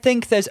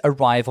think there's a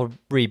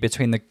rivalry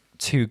between the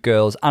two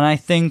girls, and I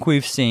think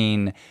we've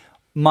seen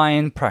my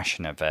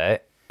impression of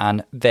it.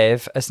 And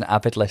Viv, as an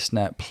avid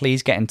listener,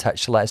 please get in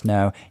touch to let us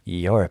know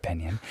your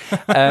opinion.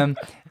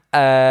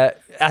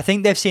 I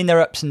think they've seen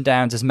their ups and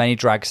downs as many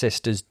drag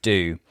sisters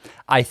do.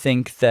 I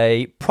think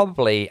they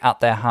probably,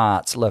 at their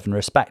hearts, love and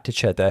respect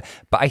each other.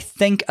 But I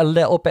think a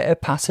little bit of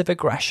passive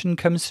aggression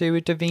comes through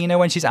with Davina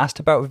when she's asked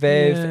about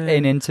Viv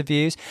in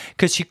interviews.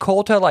 Because she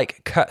called her,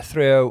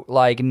 cutthroat,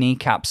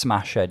 kneecap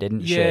smasher,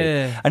 didn't she?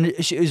 Yeah. And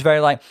she was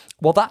very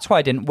well, that's why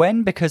I didn't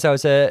win, because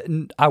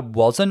I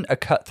wasn't a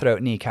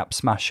cutthroat kneecap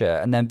smasher.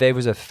 And then Viv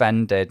was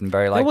offended and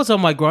very That was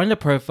on my Grindr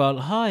profile.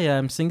 Hi,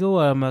 I'm single.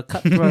 I'm a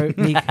cutthroat.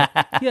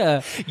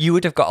 Yeah. You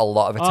would have got a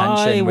lot of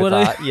attention with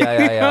would've. that.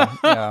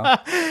 Yeah.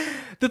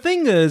 The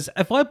thing is,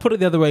 if I put it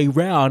the other way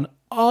around,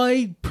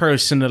 I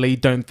personally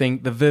don't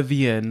think the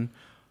Vivian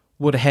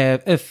would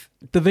have, if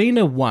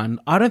Davina won,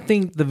 I don't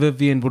think the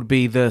Vivian would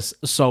be this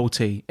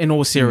salty, in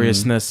all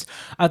seriousness.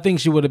 I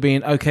think she would have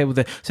been okay with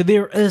it. So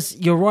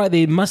you're right,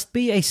 there must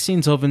be a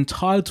sense of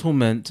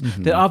entitlement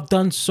that I've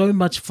done so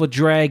much for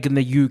drag in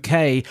the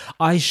UK,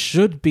 I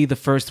should be the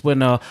first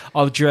winner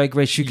of Drag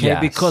Race UK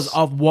because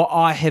of what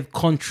I have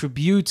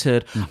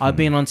contributed. I've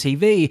been on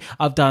TV,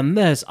 I've done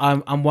this,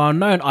 I'm well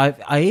known, I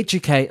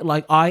educate,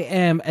 I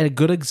am a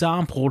good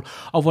example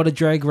of what a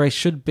drag race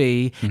should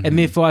be, and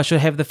therefore I should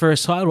have the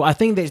first title. I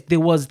think that there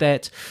was that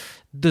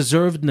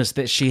deservedness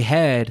that she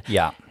had.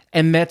 Yeah.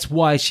 And that's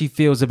why she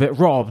feels a bit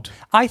robbed.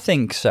 I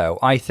think so.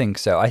 I think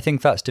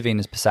that's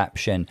Davina's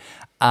perception.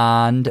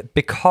 And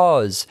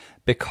because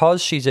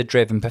she's a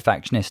driven,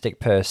 perfectionistic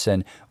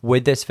person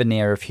with this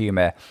veneer of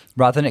humour,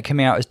 rather than it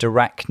coming out as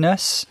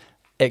directness,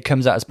 it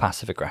comes out as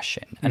passive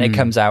aggression. And it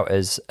comes out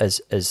as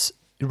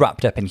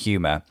wrapped up in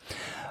humour.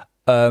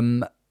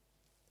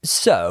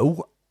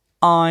 So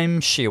I'm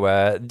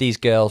sure these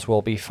girls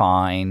will be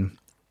fine.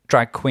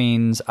 Drag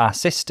queens are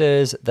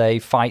sisters. They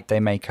fight, they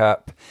make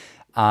up.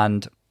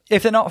 And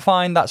if they're not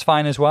fine, that's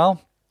fine as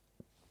well.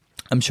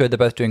 I'm sure they're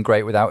both doing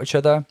great without each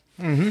other.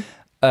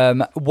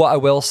 What I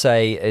will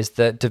say is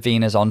that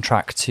Davina's on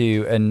track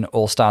to an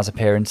All-Stars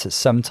appearance at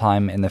some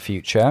time in the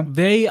future.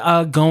 They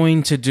are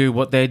going to do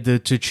what they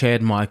did to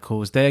Chad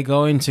Michaels. They're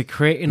going to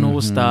create an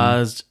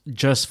All-Stars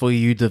just for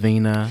you,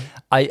 Davina.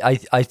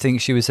 I think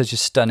she was such a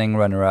stunning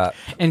runner-up.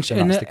 And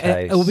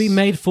it will be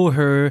made for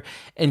her,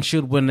 and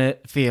she'll win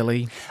it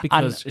fairly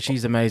because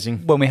she's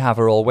amazing. When we have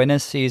our All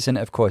Winners season,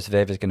 of course,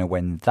 Viv is going to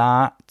win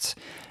that.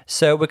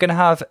 So we're going to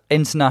have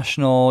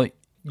international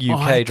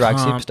UK drag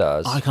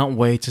superstars. I can't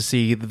wait to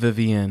see the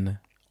Vivian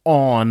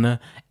on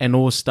an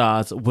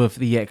All-Stars with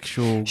the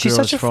actual She's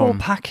girls such a full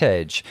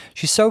package.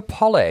 She's so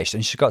polished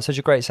and she's got such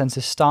a great sense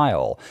of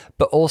style.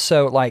 But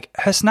also,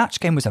 her Snatch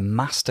game was a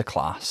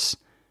masterclass.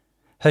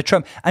 Her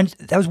trump, and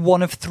that was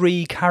one of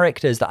 3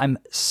 characters that I'm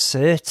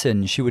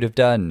certain she would have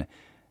done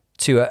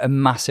to a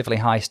massively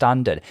high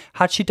standard.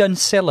 Had she done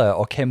Scylla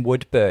or Kim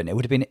Woodburn, it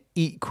would have been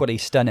equally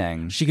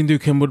stunning. She can do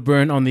Kim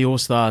Woodburn on the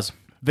All-Stars.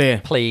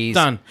 There. Please.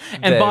 Done.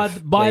 And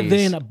Viv, by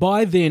please.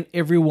 then,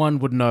 everyone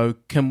would know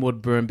Kim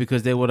Woodburn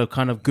because they would have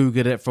kind of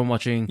Googled it from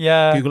watching.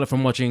 Yeah. Google it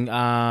from watching.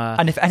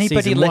 And if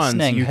anybody season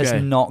listening one's has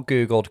UK. not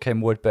Googled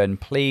Kim Woodburn,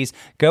 please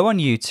go on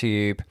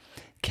YouTube.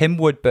 Kim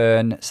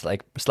Woodburn,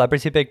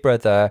 Celebrity Big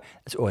Brother.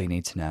 That's all you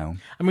need to know.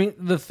 I mean,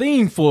 the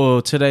theme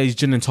for today's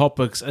Gin and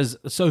Topics is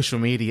social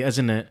media,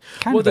 isn't it?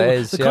 Kind of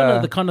is,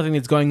 the kind of thing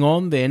that's going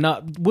on there.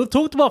 Now, we've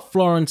talked about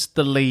Florence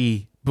the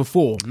Lee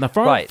before. Now,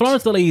 Right.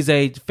 Florence Deli is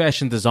a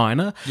fashion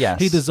designer. Yes.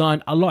 He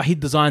designs a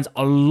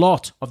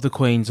lot of the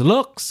Queen's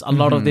looks. A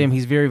lot of them,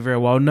 he's very, very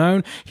well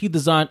known. He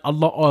designed a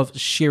lot of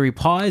Sherry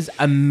Pie's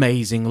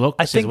amazing looks.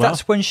 I think as well.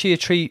 that's when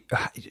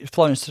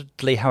Florence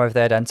Lee, however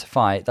they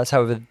identify, that's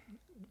however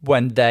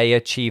when they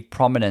achieved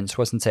prominence,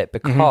 wasn't it?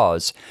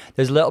 Because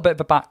there's a little bit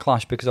of a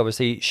backlash because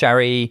obviously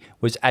Sherry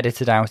was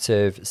edited out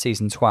of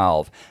season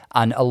 12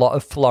 and a lot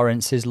of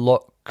Florence's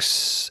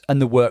looks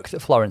and the work that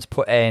Florence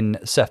put in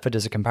suffered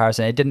as a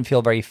comparison. It didn't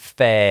feel very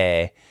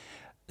fair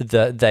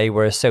that they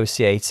were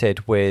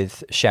associated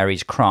with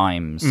Sherry's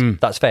crimes.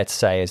 That's fair to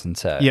say,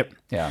 isn't it? Yep.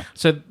 Yeah.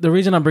 So the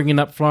reason I'm bringing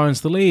up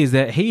Florence Lee is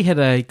that he had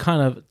a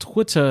kind of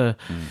Twitter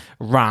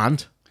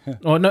rant,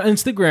 or no,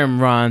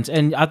 Instagram rant,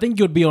 and I think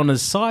you'd be on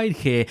his side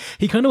here.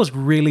 He kind of was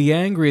really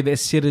angry that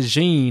Seta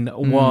Jean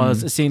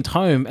was sent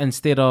home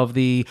instead of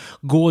the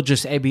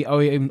gorgeous Abby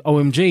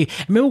OMG.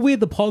 Remember we had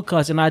the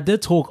podcast and I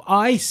did talk,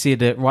 I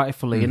said it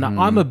rightfully, and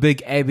I'm a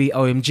big Abby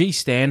OMG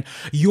stan.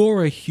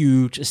 You're a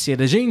huge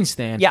Seta Jean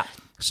stan. Yeah.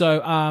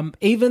 So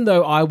even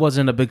though I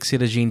wasn't a big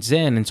Seta Jean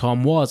stan and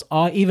Tom was,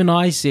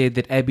 I said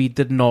that Abby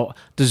did not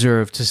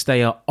deserve to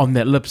stay on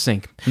that lip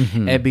sync.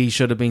 Abby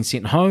should have been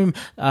sent home.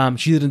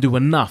 She didn't do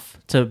enough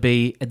to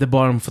be at the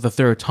bottom for the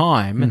third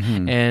time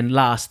and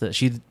last it.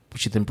 She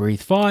didn't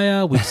breathe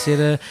fire. We've said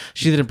her.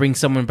 She didn't bring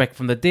someone back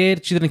from the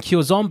dead. She didn't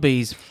kill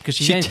zombies because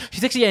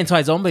she's actually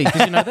anti-zombie. Did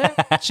you know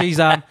that? She's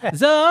zombie.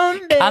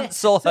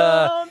 Cancel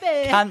her.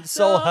 Zombie,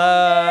 Cancel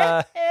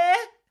her.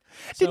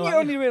 Didn't So, you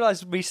only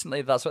realise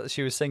recently that's what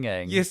she was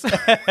singing? Yes.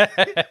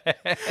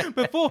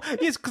 Before,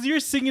 yes, because you were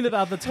singing it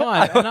at the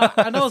time.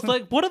 And I was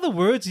like, what are the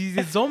words? He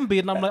said zombie.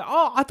 And I'm like,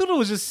 oh, I thought it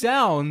was just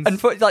sounds. And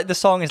the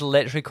song is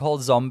literally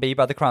called Zombie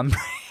by the Cranberries.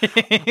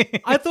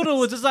 I thought it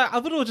was just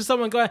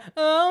someone going,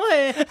 oh,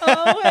 hey,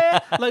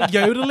 like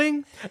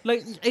yodeling.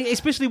 Like,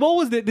 especially, what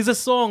was it? There's a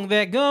song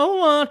that,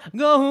 go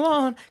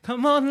on,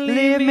 come on,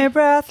 leave me.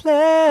 breathless.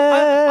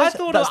 I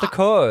thought that's the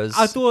cause.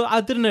 I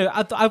didn't know.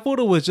 I thought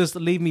it was just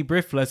leave me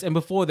breathless.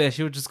 And before that,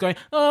 she was just going,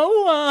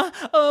 come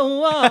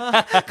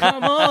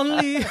on,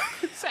 leave.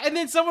 And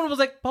then someone was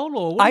like,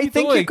 Polo, what are you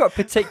think doing? you've got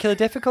particular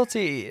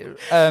difficulty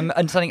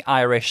understanding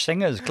Irish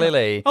singers,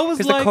 clearly. I was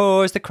Because like- the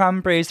Cause, the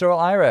Cranberries, they're all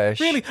Irish.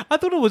 Really? I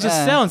thought it was just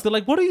sounds. They're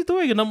like, what are you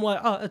doing? And I'm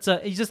like,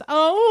 he's just,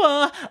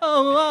 And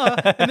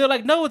they're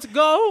like, no, it's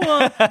go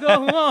on,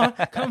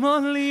 come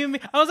on, leave me.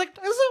 I was like, is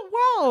it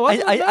wow?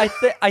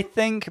 I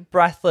think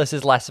Breathless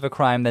is less of a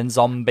crime than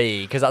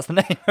Zombie, because that's the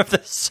name of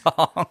the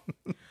song.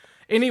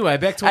 Anyway,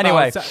 back to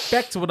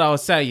what I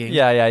was saying.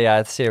 Yeah.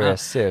 It's serious,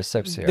 so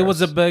serious. There was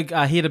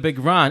he had a big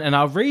run, and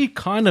I'll read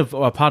kind of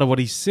a part of what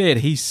he said.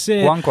 He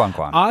said, Go on.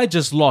 I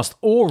just lost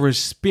all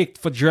respect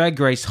for Drag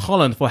Race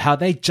Holland for how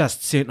they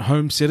just sent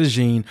home Seta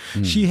Jean.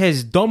 She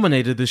has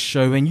dominated the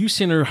show, and you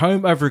sent her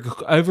home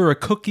over a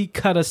cookie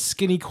cutter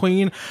skinny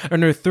queen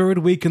in her third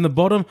week in the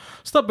bottom.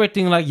 Stop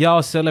acting like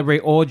y'all celebrate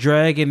all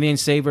drag and then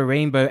save a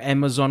rainbow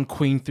Amazon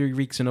queen 3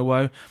 weeks in a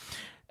row.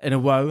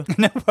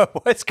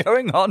 What's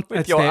going on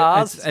with your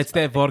ass? It's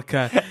that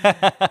vodka.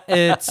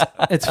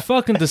 It's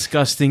fucking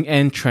disgusting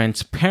and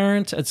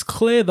transparent. It's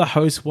clear the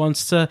host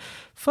wants to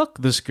fuck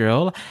this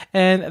girl,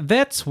 and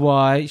that's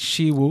why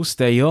she will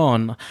stay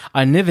on.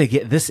 I never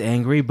get this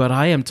angry, but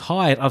I am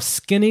tired of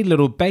skinny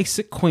little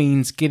basic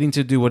queens getting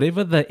to do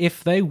whatever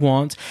if they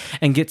want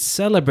and get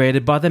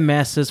celebrated by the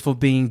masses for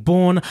being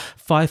born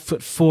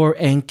 5'4"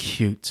 and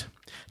cute.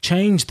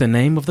 Change the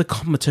name of the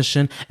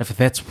competition if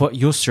that's what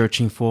you're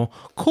searching for.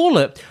 Call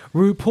it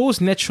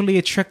RuPaul's Naturally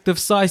Attractive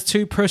Size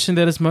 2 Person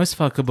That Is Most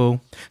Fuckable.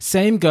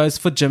 Same goes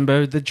for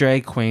Jimbo, the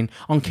drag queen,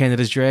 on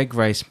Canada's Drag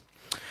Race.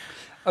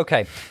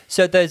 Okay,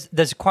 so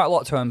there's quite a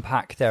lot to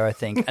unpack there, I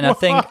think, and I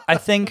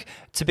think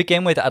to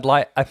begin with,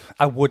 I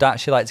would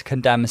actually like to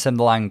condemn some of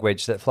the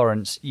language that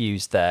Florence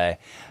used there.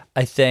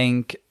 I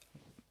think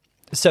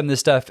some of the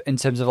stuff in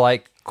terms of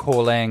like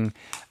calling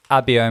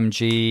Abby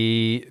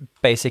OMG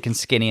basic and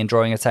skinny and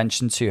drawing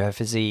attention to her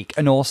physique.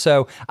 And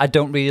also, I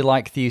don't really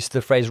like the use of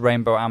the phrase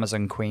rainbow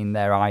Amazon queen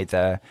there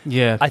either.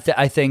 Yeah. I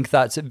think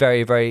that's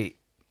very, very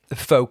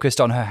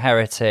focused on her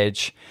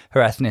heritage,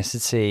 her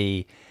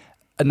ethnicity,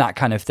 and that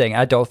kind of thing.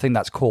 I don't think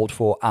that's called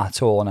for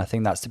at all, and I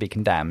think that's to be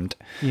condemned.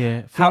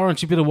 Yeah.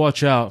 Florence, you better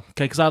watch out,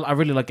 okay? Because I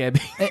really like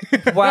Abby.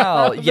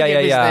 Well, yeah.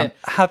 There.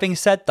 Having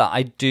said that,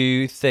 I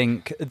do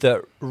think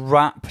that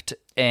wrapped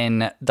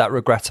in that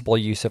regrettable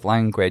use of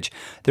language,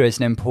 there is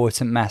an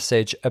important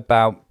message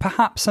about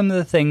perhaps some of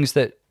the things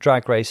that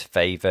Drag Race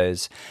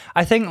favours.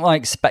 I think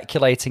like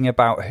speculating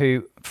about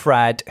who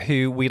Fred,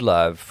 who we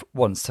love,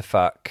 wants to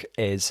fuck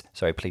is,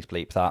 sorry, please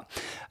bleep that,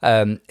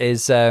 I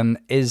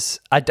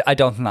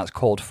don't think that's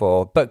called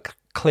for, but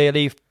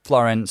clearly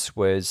Florence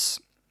was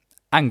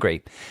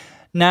angry.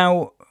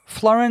 Now,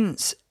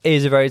 Florence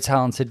is a very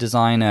talented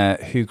designer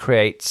who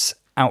creates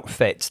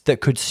outfits that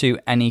could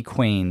suit any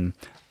queen.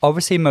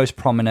 Obviously most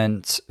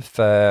prominent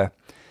for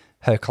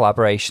her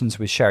collaborations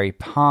with Sherry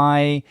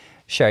Pie.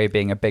 Sherry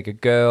being a bigger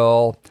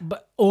girl.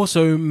 But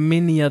also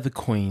many other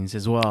queens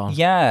as well.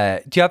 Yeah.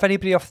 Do you have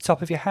anybody off the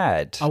top of your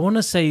head? I want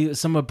to say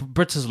some of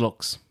Britta's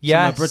looks. Yes.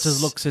 Some of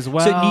Britta's looks as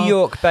well. So New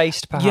York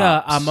based, perhaps?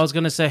 Yeah, I was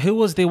going to say, who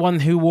was the one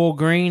who wore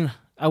green?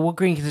 I wore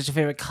green because it's your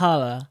favorite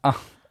color.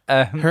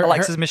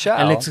 Alexis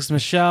Michelle. Alexis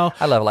Michelle.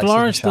 I love Alexis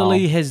Florence Michelle.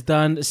 Dilly has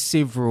done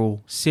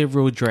several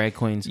drag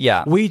queens.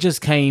 Yeah. We just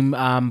came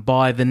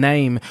by the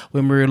name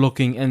when we were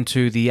looking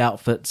into the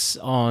outfits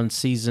on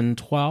season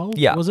 12,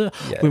 Yeah. was it?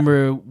 Yeah. When we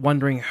were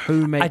wondering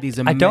who made these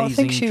amazing I don't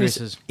think she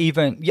dresses. was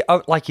even,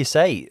 like you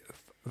say,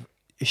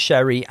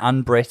 Sherry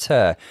and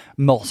Britta,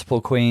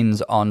 multiple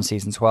queens on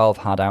season 12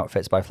 had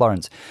outfits by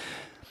Florence.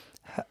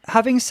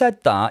 Having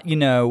said that,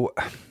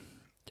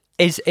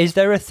 Is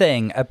there a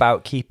thing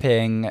about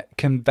keeping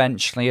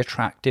conventionally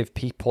attractive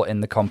people in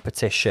the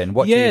competition?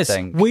 What do you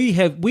think? We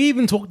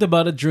even talked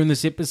about it during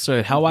this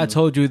episode, how I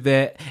told you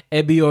that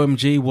Abby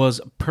OMG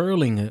was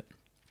pearling it.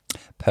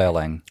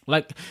 Pearling.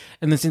 Like,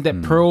 in the sense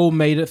that Pearl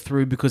made it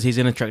through because he's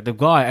an attractive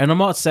guy. And I'm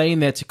not saying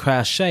that to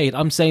cast shade.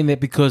 I'm saying that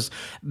because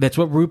that's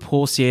what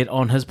RuPaul said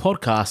on his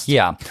podcast.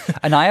 Yeah.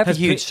 And I have a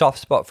huge soft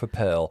spot for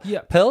Pearl.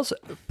 Yeah. Pearl's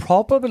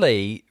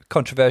probably,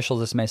 controversial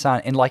as this may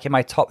sound, in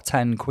my top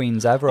 10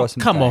 queens ever or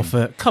something.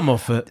 Come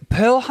off it.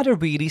 Pearl had a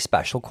really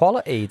special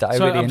quality that I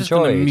Sorry, really I'm just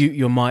going to enjoyed. mute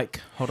your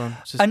mic. Hold on.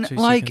 Just And 2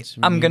 like, seconds.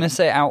 I'm going to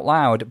say it out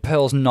loud,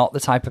 Pearl's not the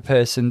type of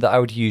person that I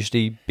would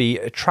usually be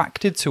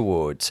attracted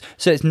towards.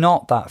 So it's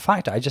not that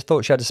factor. I just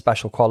thought she had a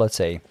special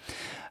quality.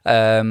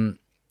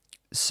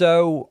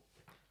 So,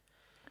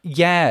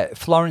 yeah,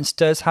 Florence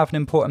does have an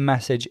important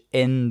message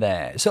in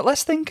there. So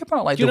let's think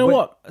about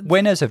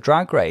winners of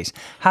Drag Race.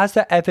 Has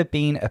there ever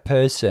been a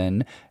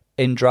person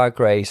in Drag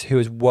Race who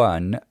has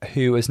won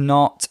who has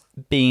not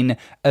been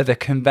of a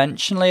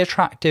conventionally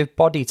attractive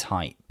body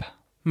type?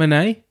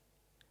 Monet?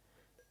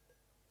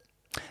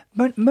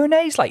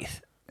 Monet's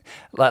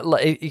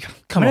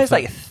Come Monet's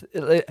off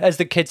as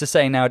the kids are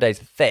saying nowadays,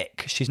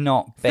 thick. She's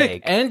not big.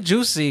 Thick and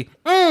juicy.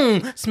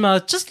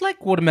 Smells just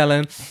like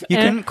watermelon. You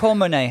and couldn't call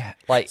Monet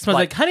smells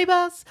like honey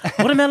bars,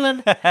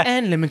 watermelon,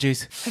 and lemon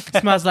juice.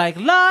 Smells like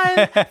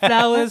lime,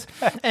 flowers,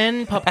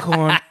 and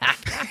popcorn.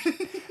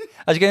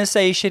 I was going to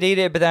say you should eat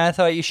it, but then I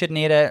thought you shouldn't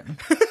eat it.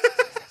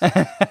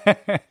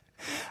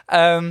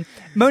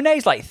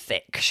 Monet's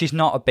thick. She's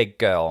not a big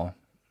girl.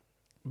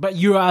 But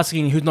you're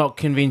asking who's not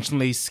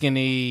conventionally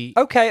skinny.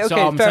 Okay,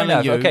 So I'm fair telling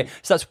enough. you- Okay,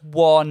 so that's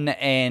 1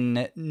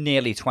 in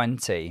nearly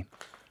 20.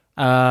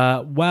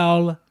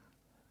 Well,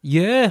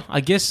 yeah,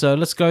 I guess so.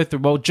 Let's go through.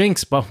 Well,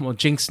 Jinx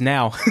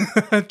now.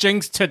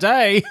 Jinx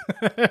today.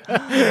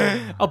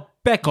 Oh,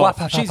 back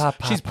off.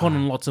 She's put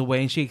on lots of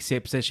weight and she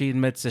accepts it. She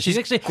admits it. She's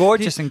actually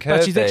gorgeous and curvy.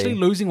 But she's actually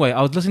losing weight.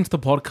 I was listening to the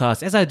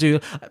podcast, as I do.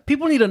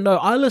 People need to know,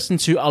 I listen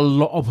to a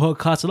lot of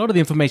podcasts. A lot of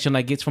the information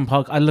I get from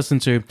podcasts, I listen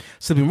to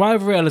Sleeping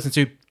Rivalry. I listen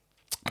to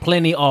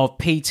plenty of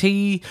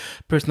PT,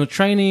 personal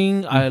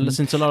training. I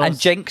listen to a lot of... And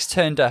Jinx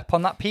turned up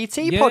on that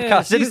PT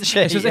podcast, didn't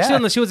she? She was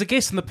actually she was a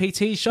guest on the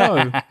PT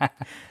show,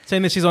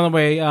 saying that she's on the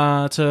way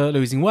to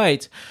losing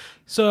weight.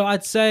 So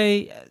I'd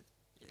say,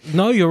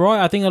 no, you're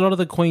right. I think a lot of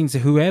the queens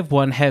who have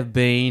won have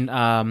been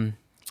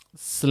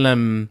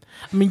slim.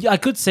 I mean, I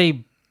could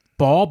say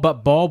Bob,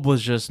 but Bob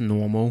was just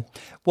normal.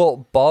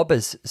 Well, Bob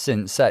has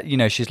since said,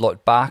 she's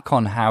looked back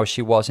on how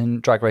she was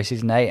in Drag Race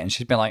Season 8 and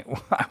she's been like,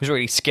 I was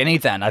really skinny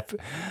then.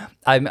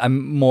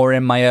 I'm more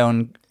in my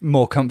own,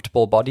 more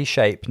comfortable body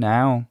shape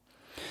now.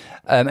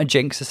 And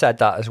Jinx has said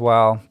that as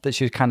well, that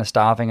she was kind of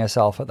starving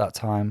herself at that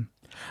time.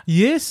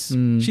 Yes,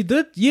 she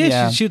did. Yeah.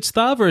 Yeah. She would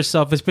starve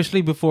herself,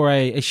 especially before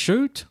a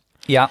shoot.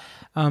 Yeah.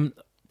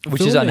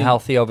 Which is filming.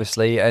 unhealthy,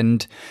 obviously,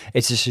 and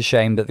it's just a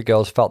shame that the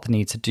girls felt the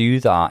need to do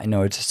that in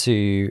order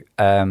to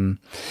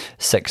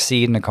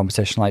succeed in a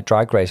competition like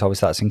Drag Race.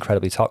 Obviously, that's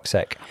incredibly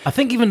toxic. I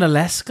think even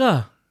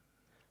Alaska,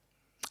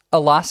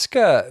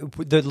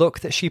 the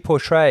look that she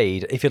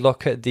portrayed, if you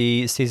look at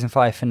the season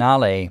 5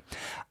 finale,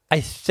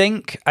 I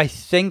think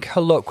her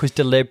look was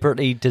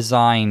deliberately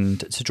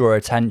designed to draw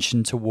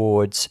attention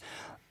towards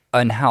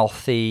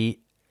unhealthy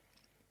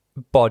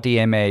body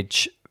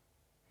image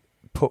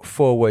put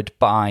forward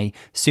by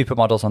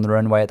supermodels on the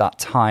runway at that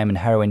time and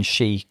heroin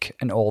chic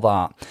and all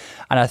that.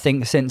 And I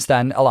think since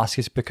then,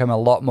 Alaska's become a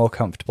lot more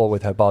comfortable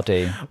with her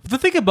body. the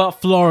thing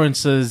about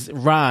Florence's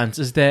rant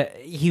is that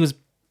he was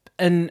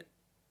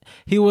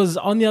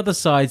on the other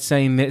side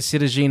saying that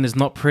Cetagine is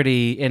not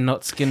pretty and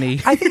not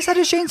skinny. I think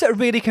Cetagine's a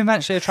really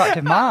conventionally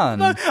attractive man.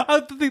 No,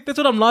 I think that's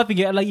what I'm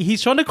laughing at. Like,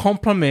 he's trying to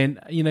compliment,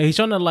 he's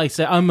trying to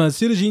say I'm a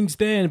Cetagine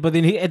stan, but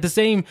then by the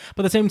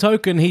same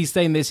token, he's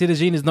saying that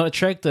Cetagine is not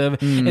attractive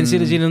and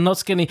Cetagine is not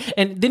skinny,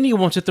 and then he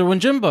wants to throw in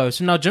Jimbo.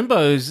 So now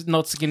Jimbo's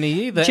not skinny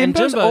either.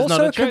 Jimbo's and Jimbo's also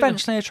not a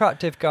conventionally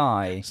attractive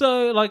guy.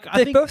 So I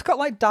They've think both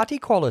got daddy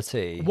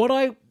quality.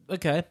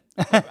 Okay.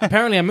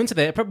 Apparently I'm into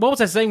that. What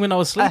was I saying when I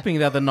was sleeping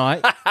the other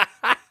night?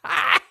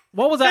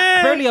 What was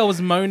that? Apparently I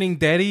was moaning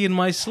daddy in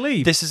my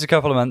sleep. This is a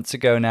couple of months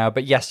ago now,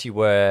 but yes, you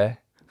were.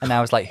 And I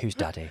was like, who's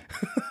daddy?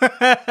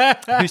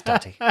 Who's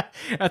daddy?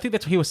 I think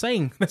that's what he was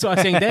saying. That's why I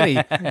was saying daddy.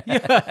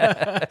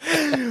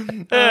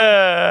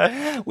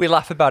 We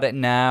laugh about it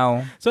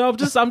now. So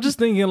I'm just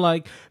thinking,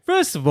 like,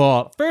 first of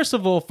all,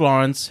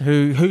 Florence,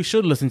 who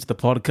should listen to the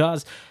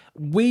podcast,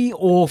 we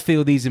all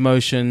feel these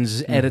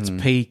emotions at its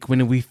peak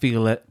when we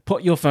feel it.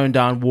 Put your phone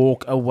down,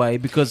 walk away,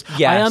 because I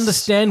Yes.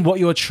 understand what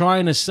you're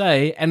trying to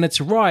say, and it's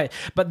right.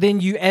 But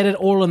then you add it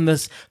all in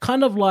this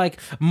kind of like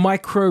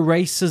micro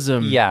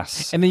racism.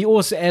 Yes. And then you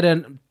also add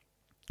in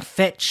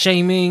fat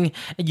shaming,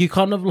 and you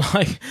kind of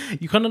like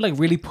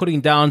really putting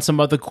down some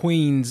other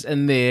queens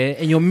in there,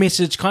 and your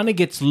message kind of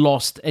gets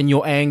lost in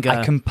your anger.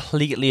 I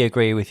completely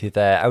agree with you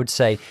there. I would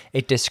say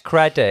it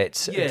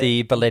discredits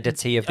the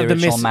validity of the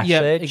original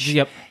message.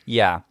 Yep.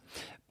 Yeah.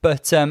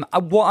 But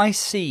what I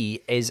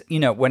see is,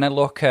 when I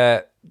look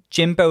at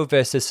Jimbo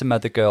versus some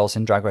other girls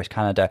in Drag Race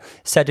Canada,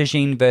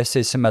 Sedagine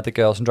versus some other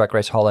girls in Drag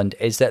Race Holland,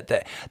 is that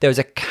there was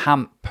a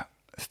camp,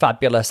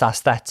 fabulous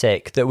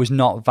aesthetic that was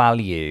not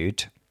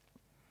valued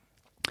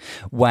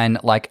when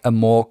like a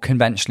more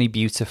conventionally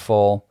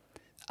beautiful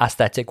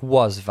aesthetic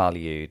was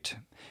valued,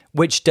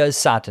 which does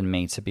sadden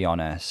me, to be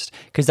honest,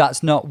 because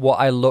that's not what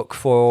I look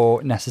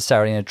for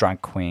necessarily in a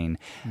drag queen.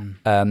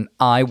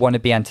 I want to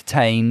be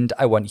entertained,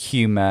 I want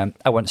humor,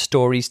 I want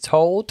stories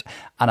told,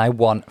 and I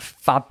want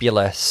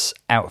fabulous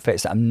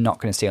outfits that I'm not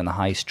going to see on the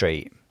high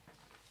street.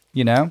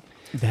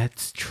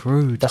 That's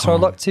true. That's what I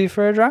look to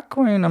for a drag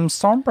queen. I'm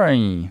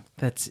sorry.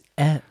 That's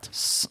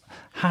it.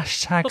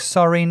 Hashtag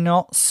sorry,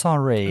 not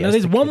sorry. Now,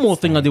 there's one more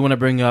thing I do want to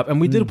bring up, and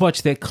we did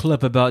watch that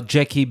clip about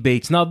Jackie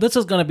Beats. Now, this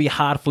is going to be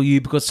hard for you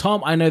because,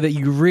 Tom, I know that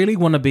you really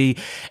want to be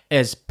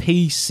as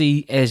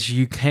PC as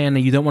you can,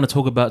 and you don't want to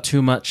talk about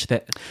too much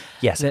that...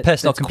 Yes,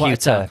 personal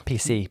computer,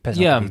 PC,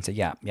 personal computer,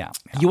 yeah.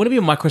 You want to be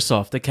a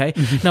Microsoft, okay?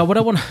 Now, what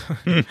I want...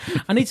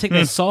 I need to take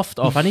that soft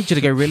off. I need you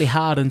to go really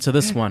hard into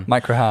this one.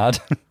 Micro hard.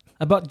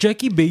 About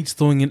Jackie Beats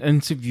doing an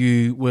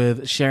interview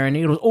with Sharon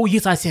Needles. Oh,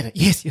 yes, I said it.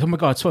 Yes. Oh, my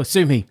God. So,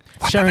 sue me.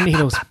 Sharon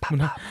Needles.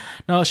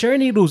 Now,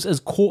 Sharon Needles is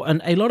caught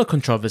in a lot of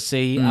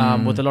controversy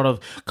with a lot of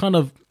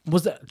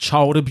was that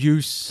child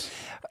abuse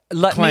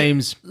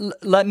claims?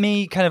 Let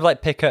me kind of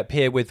like pick up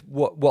here with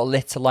what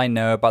little I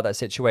know about that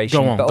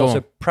situation, but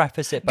also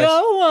preface it by...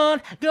 Go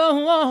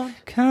on.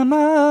 Come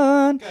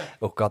on.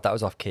 Oh, God, that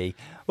was off key.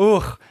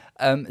 Ugh.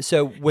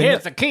 So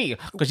here's the key,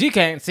 because you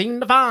can't seem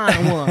to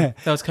find one.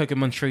 That was Coco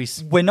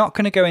Montrese. We're not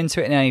going to go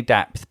into it in any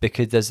depth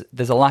because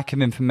there's a lack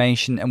of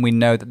information, and we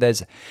know that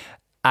there's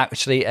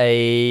actually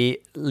a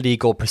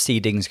legal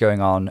proceedings going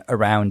on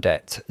around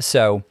it.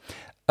 So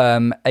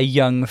a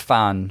young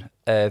fan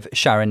of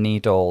Sharon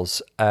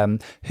Needles,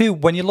 who,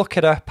 when you look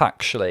it up,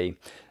 actually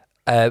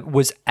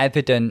was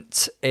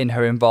evident in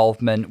her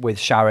involvement with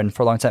Sharon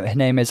for a long time. Her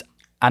name is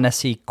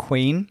Annecy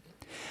Queen,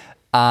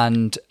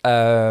 and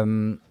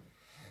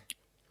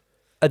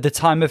at the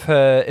time of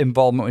her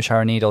involvement with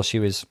Sharon Needles, she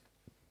was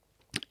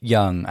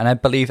young. And I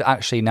believe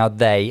actually now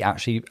they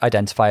actually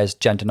identify as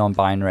gender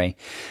non-binary.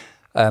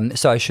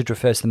 So I should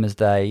refer to them as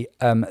they.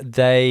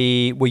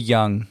 They were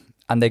young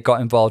and they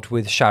got involved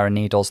with Sharon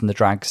Needles in the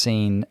drag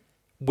scene,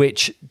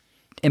 which,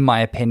 in my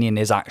opinion,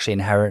 is actually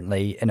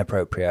inherently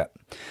inappropriate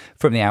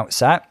from the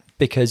outset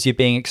because you're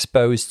being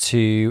exposed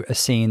to a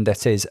scene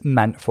that is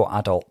meant for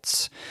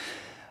adults.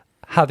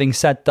 Having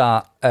said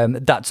that,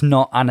 that's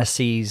not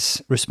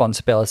Annecy's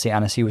responsibility.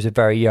 Annecy was a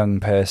very young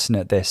person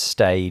at this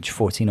stage,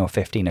 14 or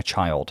 15, a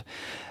child,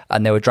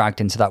 and they were dragged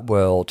into that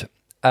world.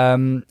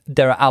 There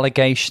are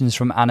allegations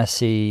from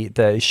Annecy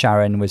that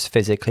Sharon was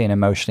physically and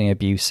emotionally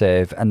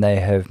abusive, and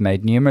they have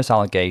made numerous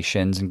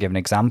allegations and given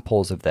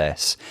examples of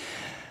this.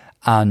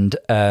 And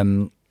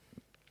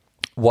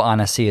what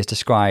Annecy has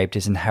described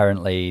is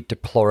inherently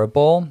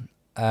deplorable.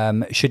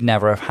 Should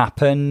never have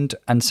happened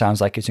and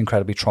sounds like it's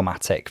incredibly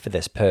traumatic for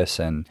this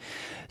person.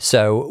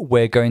 So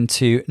we're going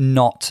to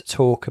not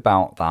talk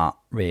about that,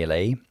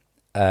 really.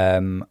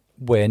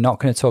 We're not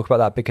going to talk about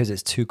that because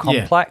it's too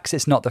complex. Yeah.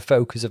 It's not the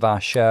focus of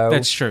our show.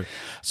 That's true.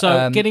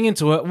 So getting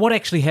into it, what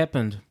actually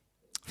happened?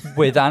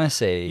 With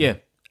Annecy? Yeah.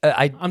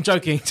 I'm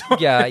joking.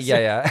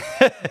 Yeah.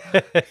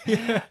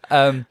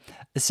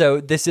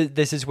 So this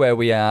is where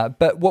we are.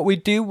 But what we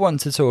do want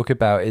to talk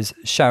about is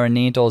Sharon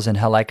Needles and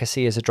her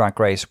legacy as a Drag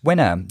Race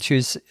winner. She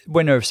was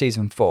winner of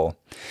season 4.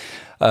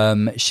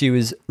 She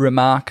was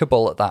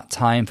remarkable at that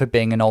time for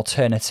being an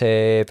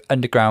alternative,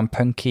 underground,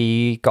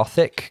 punky,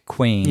 gothic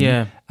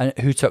queen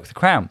who took the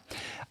crown.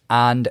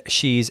 And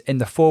she's in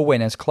the 4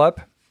 Winners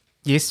Club.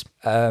 Yes.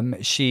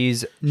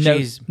 She's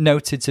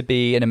noted to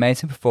be an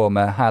amazing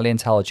performer, highly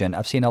intelligent.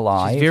 I've seen her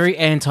live. She's very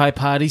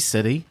anti-Party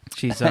City.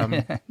 She's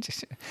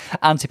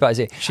anti-Party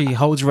City. She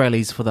holds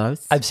rallies for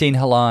those. I've seen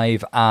her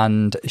live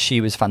and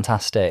she was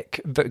fantastic.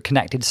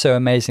 Connected so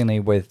amazingly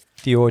with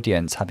the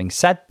audience. Having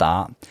said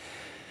that,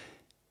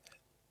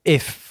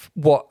 if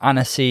what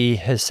Annecy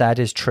has said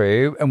is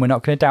true, and we're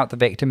not going to doubt the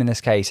victim in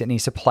this case, it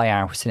needs to play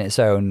out in its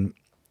own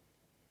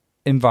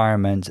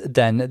environment,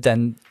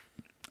 then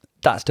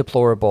that's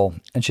deplorable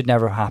and should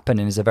never have happened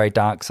and is a very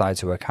dark side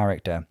to her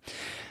character.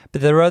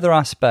 But there are other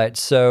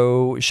aspects.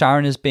 So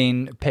Sharon has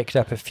been picked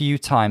up a few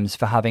times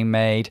for having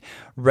made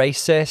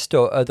racist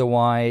or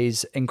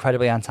otherwise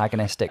incredibly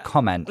antagonistic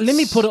comments. Let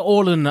me put it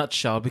all in a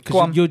nutshell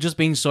because you're just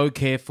being so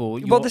careful.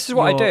 This is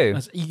what I do.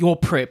 You're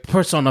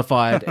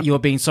personified. You're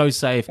being so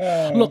safe.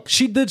 Look,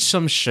 she did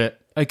some shit.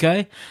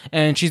 Okay,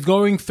 and she's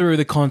going through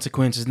the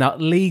consequences now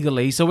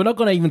legally, so we're not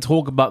going to even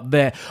talk about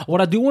that.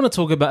 What I do want to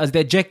talk about is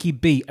that Jackie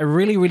B, a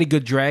really, really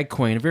good drag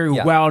queen, very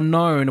well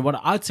known, what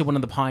I'd say one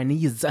of the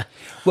pioneers.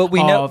 Well,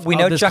 we know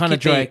this Jackie kind of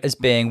B as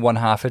being one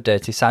half of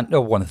Dirty Sanchez,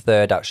 or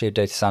 1/3 actually of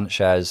Dirty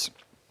Sanchez.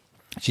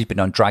 She's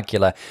been on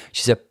Dragula.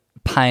 She's a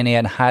pioneer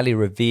and highly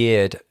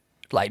revered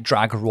like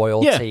drag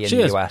royalty in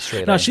the US,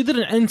 really. Now, she did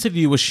an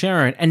interview with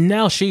Sharon, and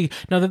now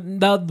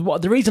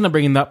the reason I'm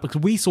bringing that up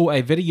because we saw a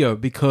video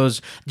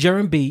because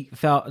Jackie B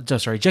felt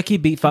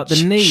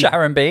the need.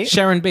 Sharon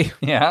B.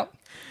 Yeah.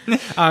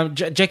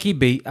 Jackie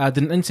B did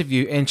an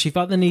interview, and she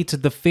felt the need to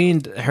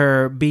defend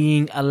her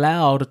being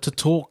allowed to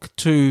talk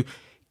to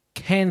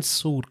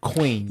cancelled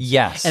queens.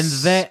 Yes. And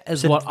that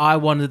is what I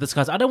wanted to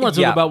discuss. I don't want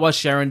to talk about what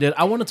Sharon did.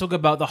 I want to talk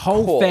about the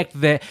whole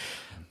fact that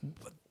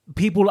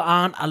people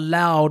aren't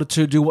allowed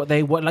to do what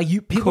they want. Like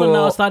people are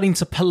now starting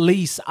to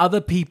police other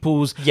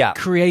people's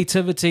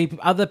creativity,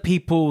 other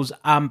people's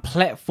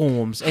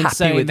platforms. And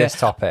happy with this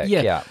topic.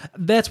 Yeah,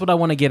 that's what I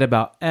want to get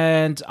about,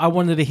 and I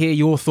wanted to hear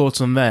your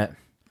thoughts on that.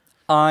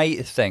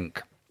 I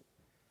think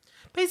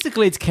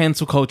basically it's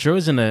cancel culture,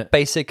 isn't it?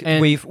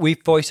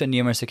 We've voiced on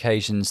numerous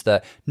occasions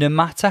that no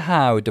matter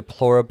how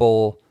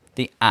deplorable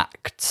the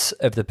acts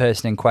of the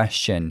person in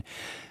question,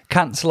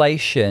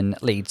 cancellation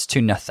leads to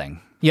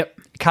nothing. Yep.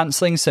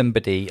 Cancelling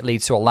somebody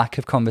leads to a lack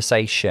of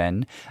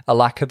conversation, a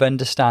lack of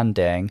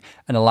understanding,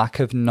 and a lack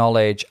of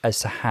knowledge as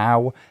to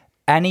how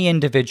any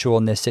individual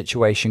in this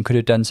situation could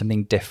have done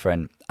something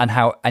different and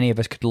how any of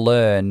us could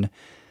learn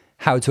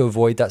how to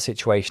avoid that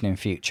situation in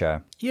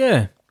future.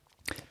 Yeah.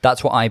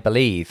 That's what I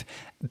believe.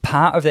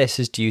 Part of this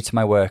is due to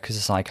my work as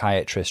a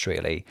psychiatrist,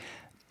 really.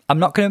 I'm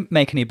not going to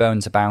make any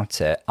bones about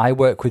it. I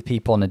work with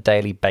people on a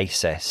daily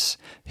basis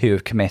who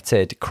have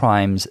committed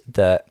crimes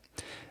that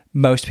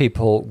most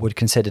people would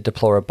consider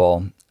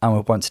deplorable and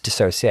would want to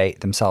dissociate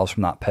themselves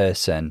from that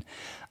person.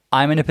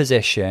 I'm in a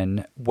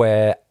position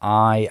where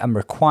I am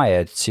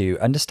required to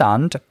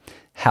understand,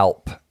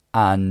 help,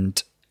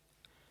 and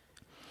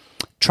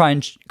try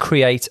and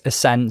create a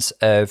sense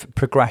of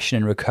progression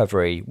and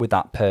recovery with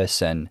that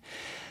person.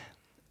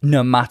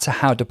 No matter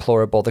how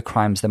deplorable the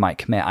crimes they might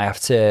commit, I have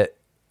to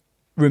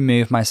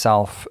remove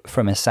myself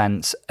from a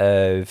sense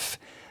of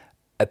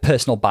a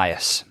personal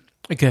bias.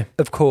 Okay.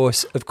 Of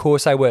course,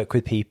 I work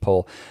with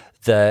people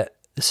that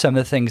some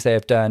of the things they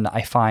have done,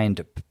 I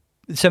find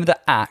some of the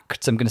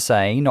acts, I'm going to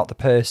say, not the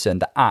person,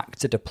 the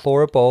acts are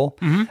deplorable,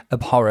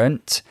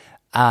 abhorrent,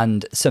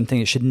 and something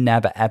that should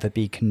never, ever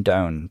be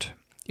condoned.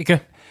 Okay.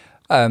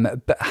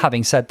 But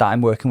having said that,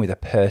 I'm working with a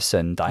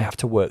person that I have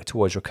to work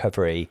towards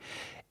recovery.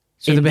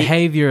 So the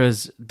behavior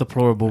is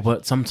deplorable,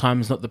 but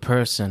sometimes not the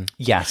person.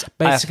 Yes.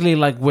 Basically,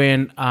 like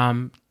when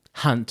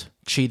Hunt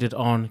cheated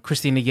on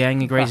Christina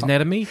Yang in Grey's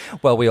Anatomy.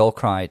 Well, we all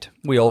cried.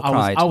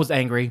 I was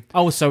angry.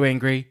 I was so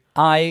angry.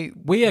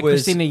 We are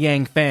Christina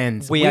Yang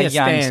fans. We are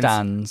Yang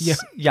stans. Yeah.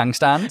 Yang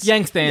stans?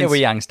 Yang stans. Yeah, we're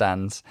Yang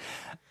stans.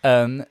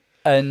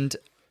 And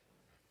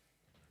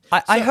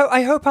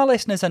I hope our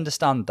listeners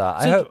understand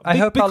that. I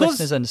hope our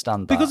listeners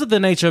understand that. Because of the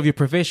nature of your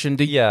profession,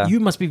 you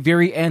must be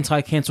very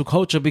anti-cancel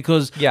culture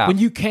because when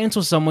you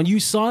cancel someone,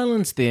 you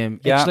silence them.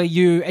 Yeah. Actually,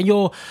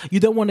 you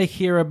don't want to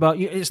hear about.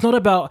 It's not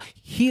about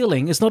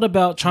healing. It's not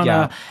about trying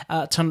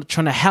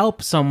to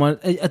help someone.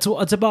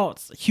 It's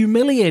about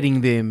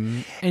humiliating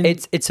them. And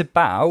it's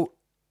about.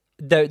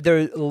 There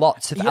are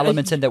lots of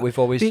elements in that we've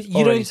always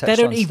they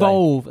don't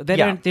evolve.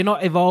 They're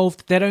not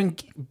evolved. They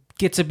don't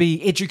get to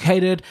be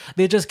educated.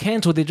 They're just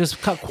cancelled. They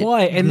just cut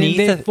quiet, and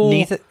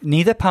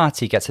neither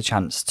party gets a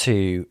chance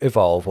to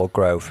evolve or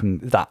grow from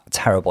that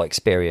terrible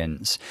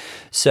experience.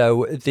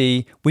 So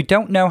we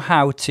don't know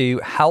how to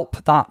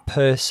help that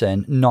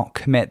person not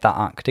commit that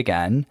act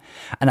again.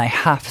 And I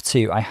have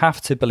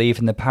to believe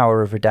in the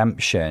power of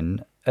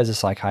redemption as a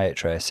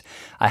psychiatrist.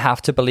 I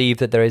have to believe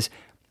that there is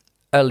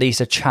at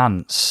least a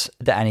chance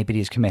that anybody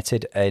who's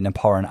committed an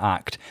abhorrent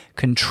act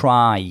can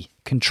try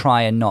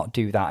and not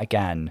do that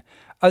again.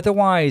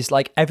 Otherwise,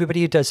 like, everybody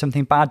who does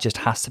something bad just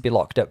has to be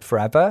locked up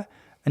forever.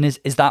 And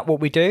is that what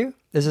we do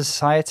as a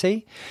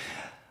society?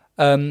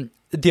 The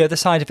other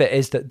side of it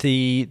is that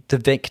the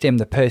victim,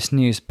 the person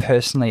who's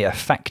personally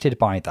affected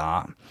by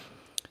that,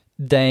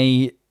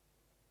 they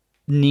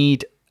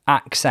need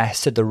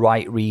access to the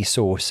right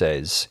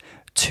resources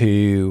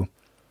to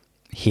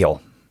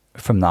heal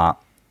from that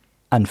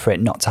and for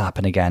it not to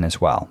happen again as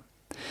well.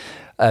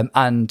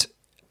 And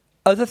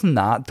other than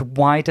that, the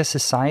wider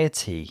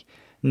society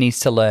needs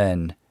to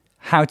learn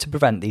how to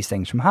prevent these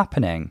things from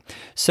happening.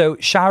 So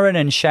Sharon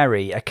and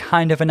Sherry are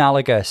kind of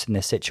analogous in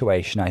this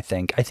situation, I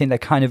think. I think they're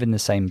kind of in the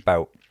same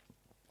boat.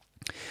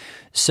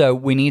 So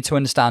we need to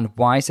understand,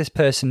 why has this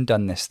person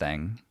done this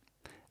thing?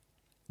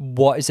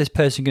 What is this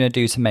person going to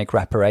do to make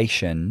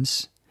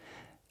reparations?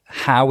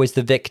 how is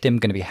the victim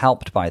going to be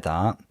helped by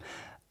that?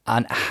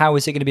 And how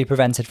is it going to be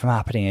prevented from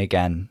happening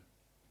again?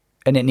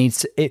 And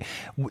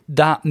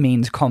that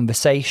means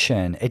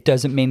conversation. It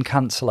doesn't mean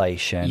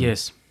cancellation.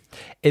 Yes.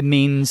 It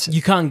means...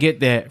 You can't get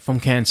that from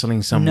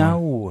cancelling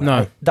someone.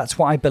 No. That's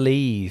what I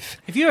believe.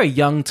 If you're a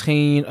young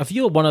teen, if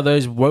you're one of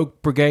those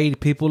woke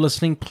brigade people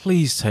listening,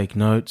 please take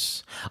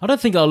notes. I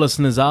don't think our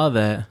listeners are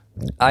there.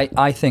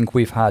 I think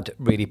we've had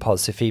really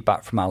positive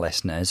feedback from our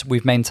listeners.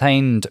 We've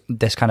maintained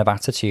this kind of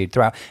attitude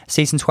throughout.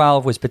 Season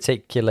 12 was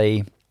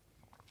particularly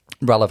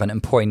relevant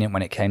and poignant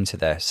when it came to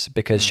this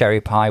because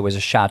Sherry Pie was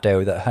a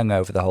shadow that hung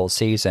over the whole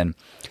season.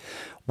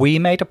 We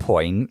made a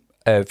point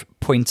of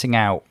pointing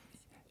out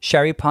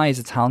Sherry Pie is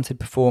a talented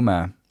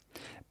performer,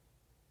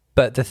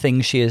 but the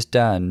things she has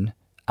done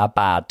are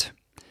bad.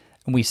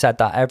 And we said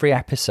that every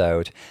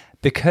episode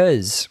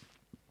because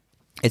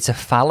it's a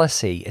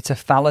fallacy. It's a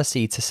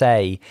fallacy to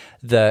say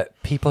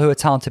that people who are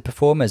talented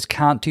performers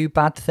can't do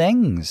bad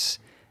things.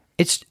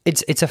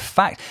 It's a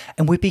fact.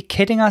 And we'd be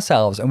kidding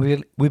ourselves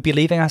and we'd be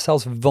leaving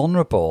ourselves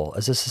vulnerable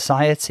as a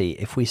society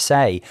if we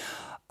say,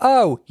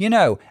 oh,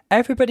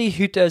 everybody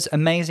who does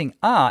amazing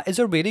art is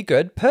a really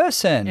good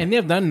person. And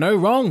they've done no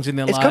wrongs in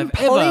their life ever. It's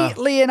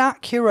completely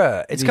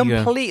inaccurate. It's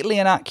completely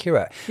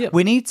inaccurate. Yep.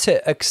 We need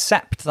to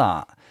accept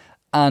that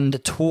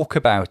and talk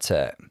about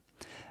it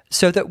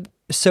so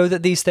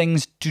that these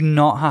things do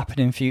not happen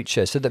in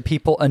future, so that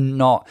people are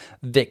not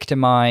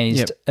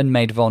victimized and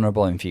made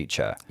vulnerable in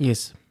future.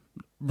 Yes.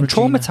 And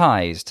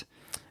traumatized.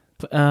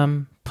 Put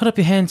up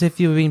your hands if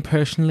you've been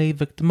personally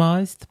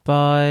victimized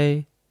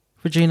by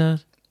Regina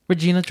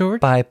George.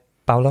 By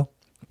Paolo.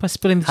 By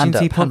Spilling the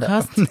GNT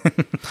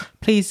podcast.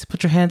 Please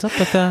put your hands up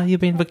if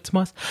you've been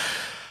victimized.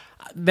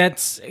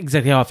 That's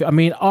exactly how I feel. I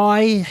mean,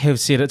 I have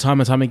said it time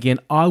and time again,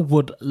 I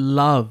would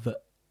love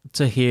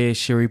to hear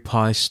Sherry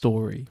Pie's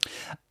story.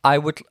 I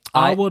would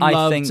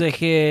love to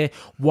hear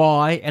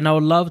why, and I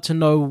would love to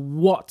know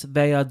what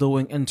they are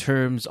doing in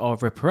terms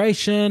of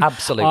reparation.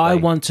 Absolutely. I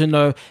want to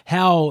know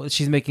how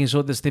she's making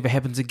sure this never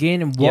happens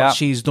again and what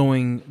she's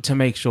doing to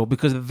make sure,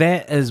 because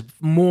that is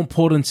more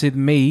important to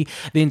me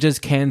than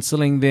just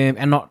cancelling them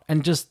and not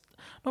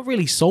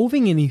really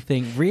solving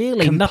anything,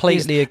 really.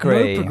 Completely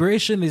agree. No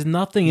progression, there's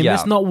nothing, and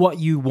that's not what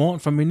you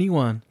want from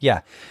anyone.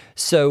 Yeah.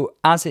 So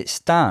as it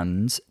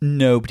stands,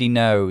 nobody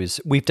knows.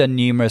 We've done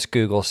numerous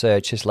Google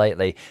searches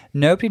lately.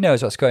 Nobody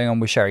knows what's going on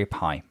with Sherry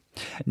Pie.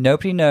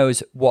 Nobody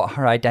knows what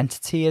her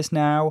identity is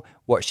now,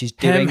 what she's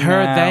doing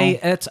now. They,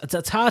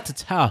 it's hard to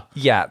tell.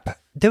 Yep.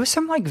 There was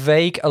some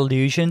vague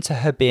allusion to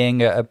her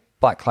being at a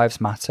Black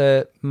Lives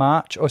Matter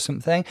march or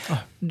something.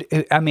 Oh.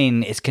 I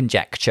mean, it's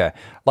conjecture.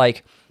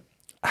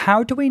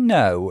 How do we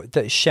know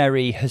that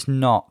Sherry has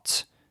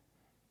not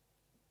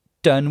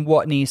done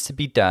what needs to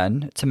be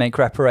done to make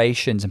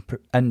reparations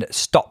and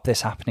stop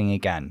this happening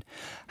again?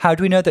 How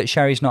do we know that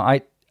Sherry's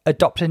not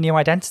adopted a new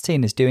identity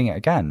and is doing it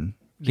again?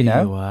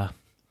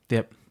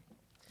 Yep.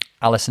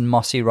 Alison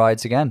Mossy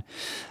rides again.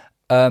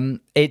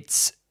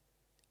 It's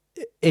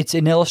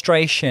an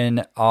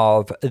illustration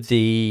of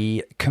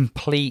the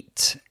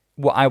complete,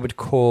 what I would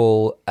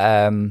call,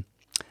 I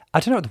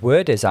don't know what the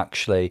word is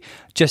actually.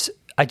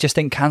 I just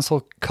think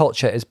cancel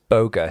culture is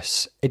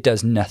bogus. It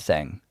does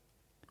nothing.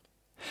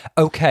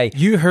 Okay.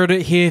 You heard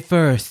it here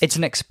first. It's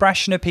an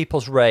expression of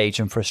people's rage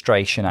and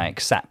frustration. I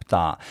accept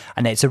that.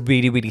 And it's a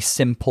really, really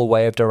simple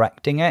way of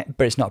directing it,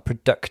 but it's not a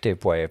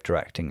productive way of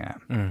directing it.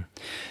 Mm.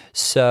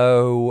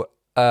 So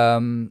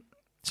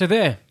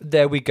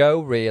there we go,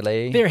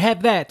 really. There,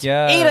 have that.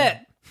 Yeah. Eat it.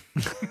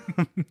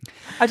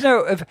 I don't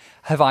know.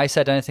 Have I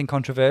said anything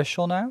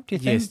controversial now? Do you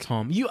think? Yes,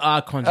 Tom. You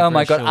are controversial. Oh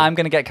my god, I'm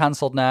going to get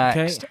cancelled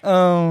next. Okay.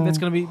 Oh, we're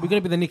going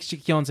to be the next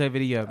Beyonce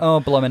video. Oh,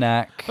 blow my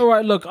neck. All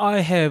right, look, I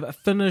have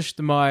finished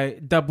my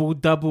double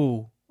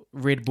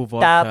Red Bull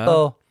vodka.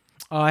 Double.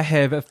 I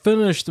have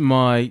finished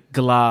my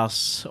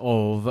glass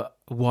of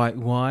white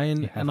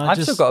wine, and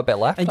I've still got a bit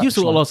left. And you've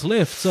still got lots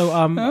left. So,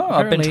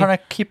 I've been trying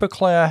to keep a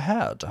clear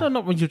head. No,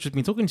 not when you've just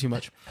been talking too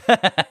much.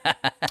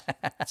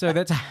 So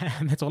that's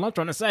all I'm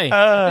trying to say.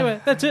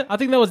 Anyway, that's it. I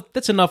think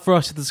that's enough for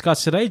us to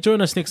discuss today.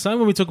 Join us next time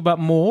when we talk about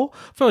more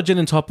for our gin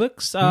and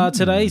topics.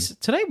 Today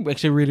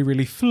actually really,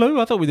 really flew.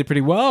 I thought we did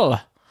pretty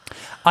well.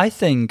 I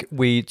think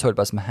we talked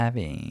about some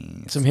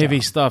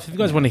heavy stuff. If you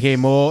guys want to hear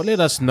more, let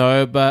us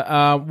know.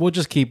 But we'll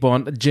just keep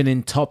on gin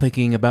and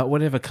topicing about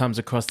whatever comes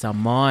across our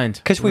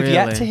mind. Because we've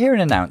yet to hear an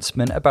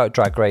announcement about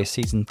Drag Race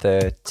Season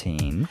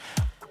 13.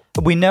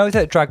 We know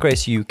that Drag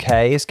Race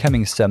UK is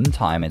coming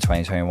sometime in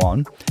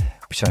 2021.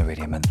 Which is only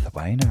really a month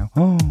away now.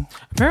 Oh.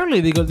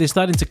 Apparently they're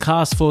starting to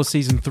cast for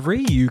Season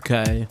 3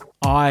 UK.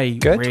 I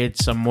read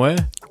somewhere.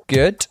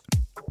 Good.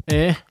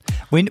 Yeah.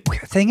 The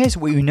thing is,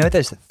 we know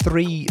there's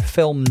 3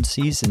 filmed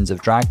seasons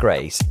of Drag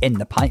Race in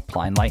the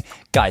pipeline.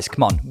 Guys,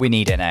 come on, we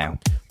need it now.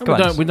 We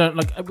don't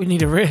we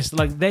need a rest.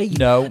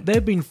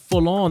 They've been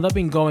full on. They've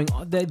been going.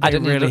 I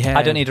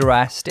don't need a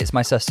rest. It's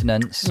my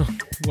sustenance.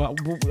 Well,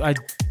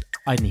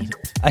 I need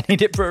it. I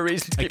need it for a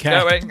reason to keep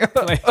going.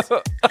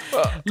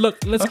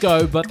 Look, let's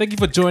go. But thank you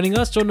for joining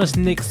us. Join us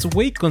next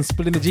week on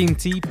Spilling the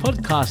G&T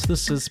podcast.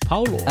 This is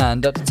Paulo.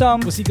 And Dr. Tom.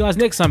 We'll see you guys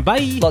next time.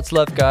 Bye. Lots of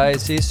love,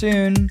 guys. See you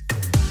soon.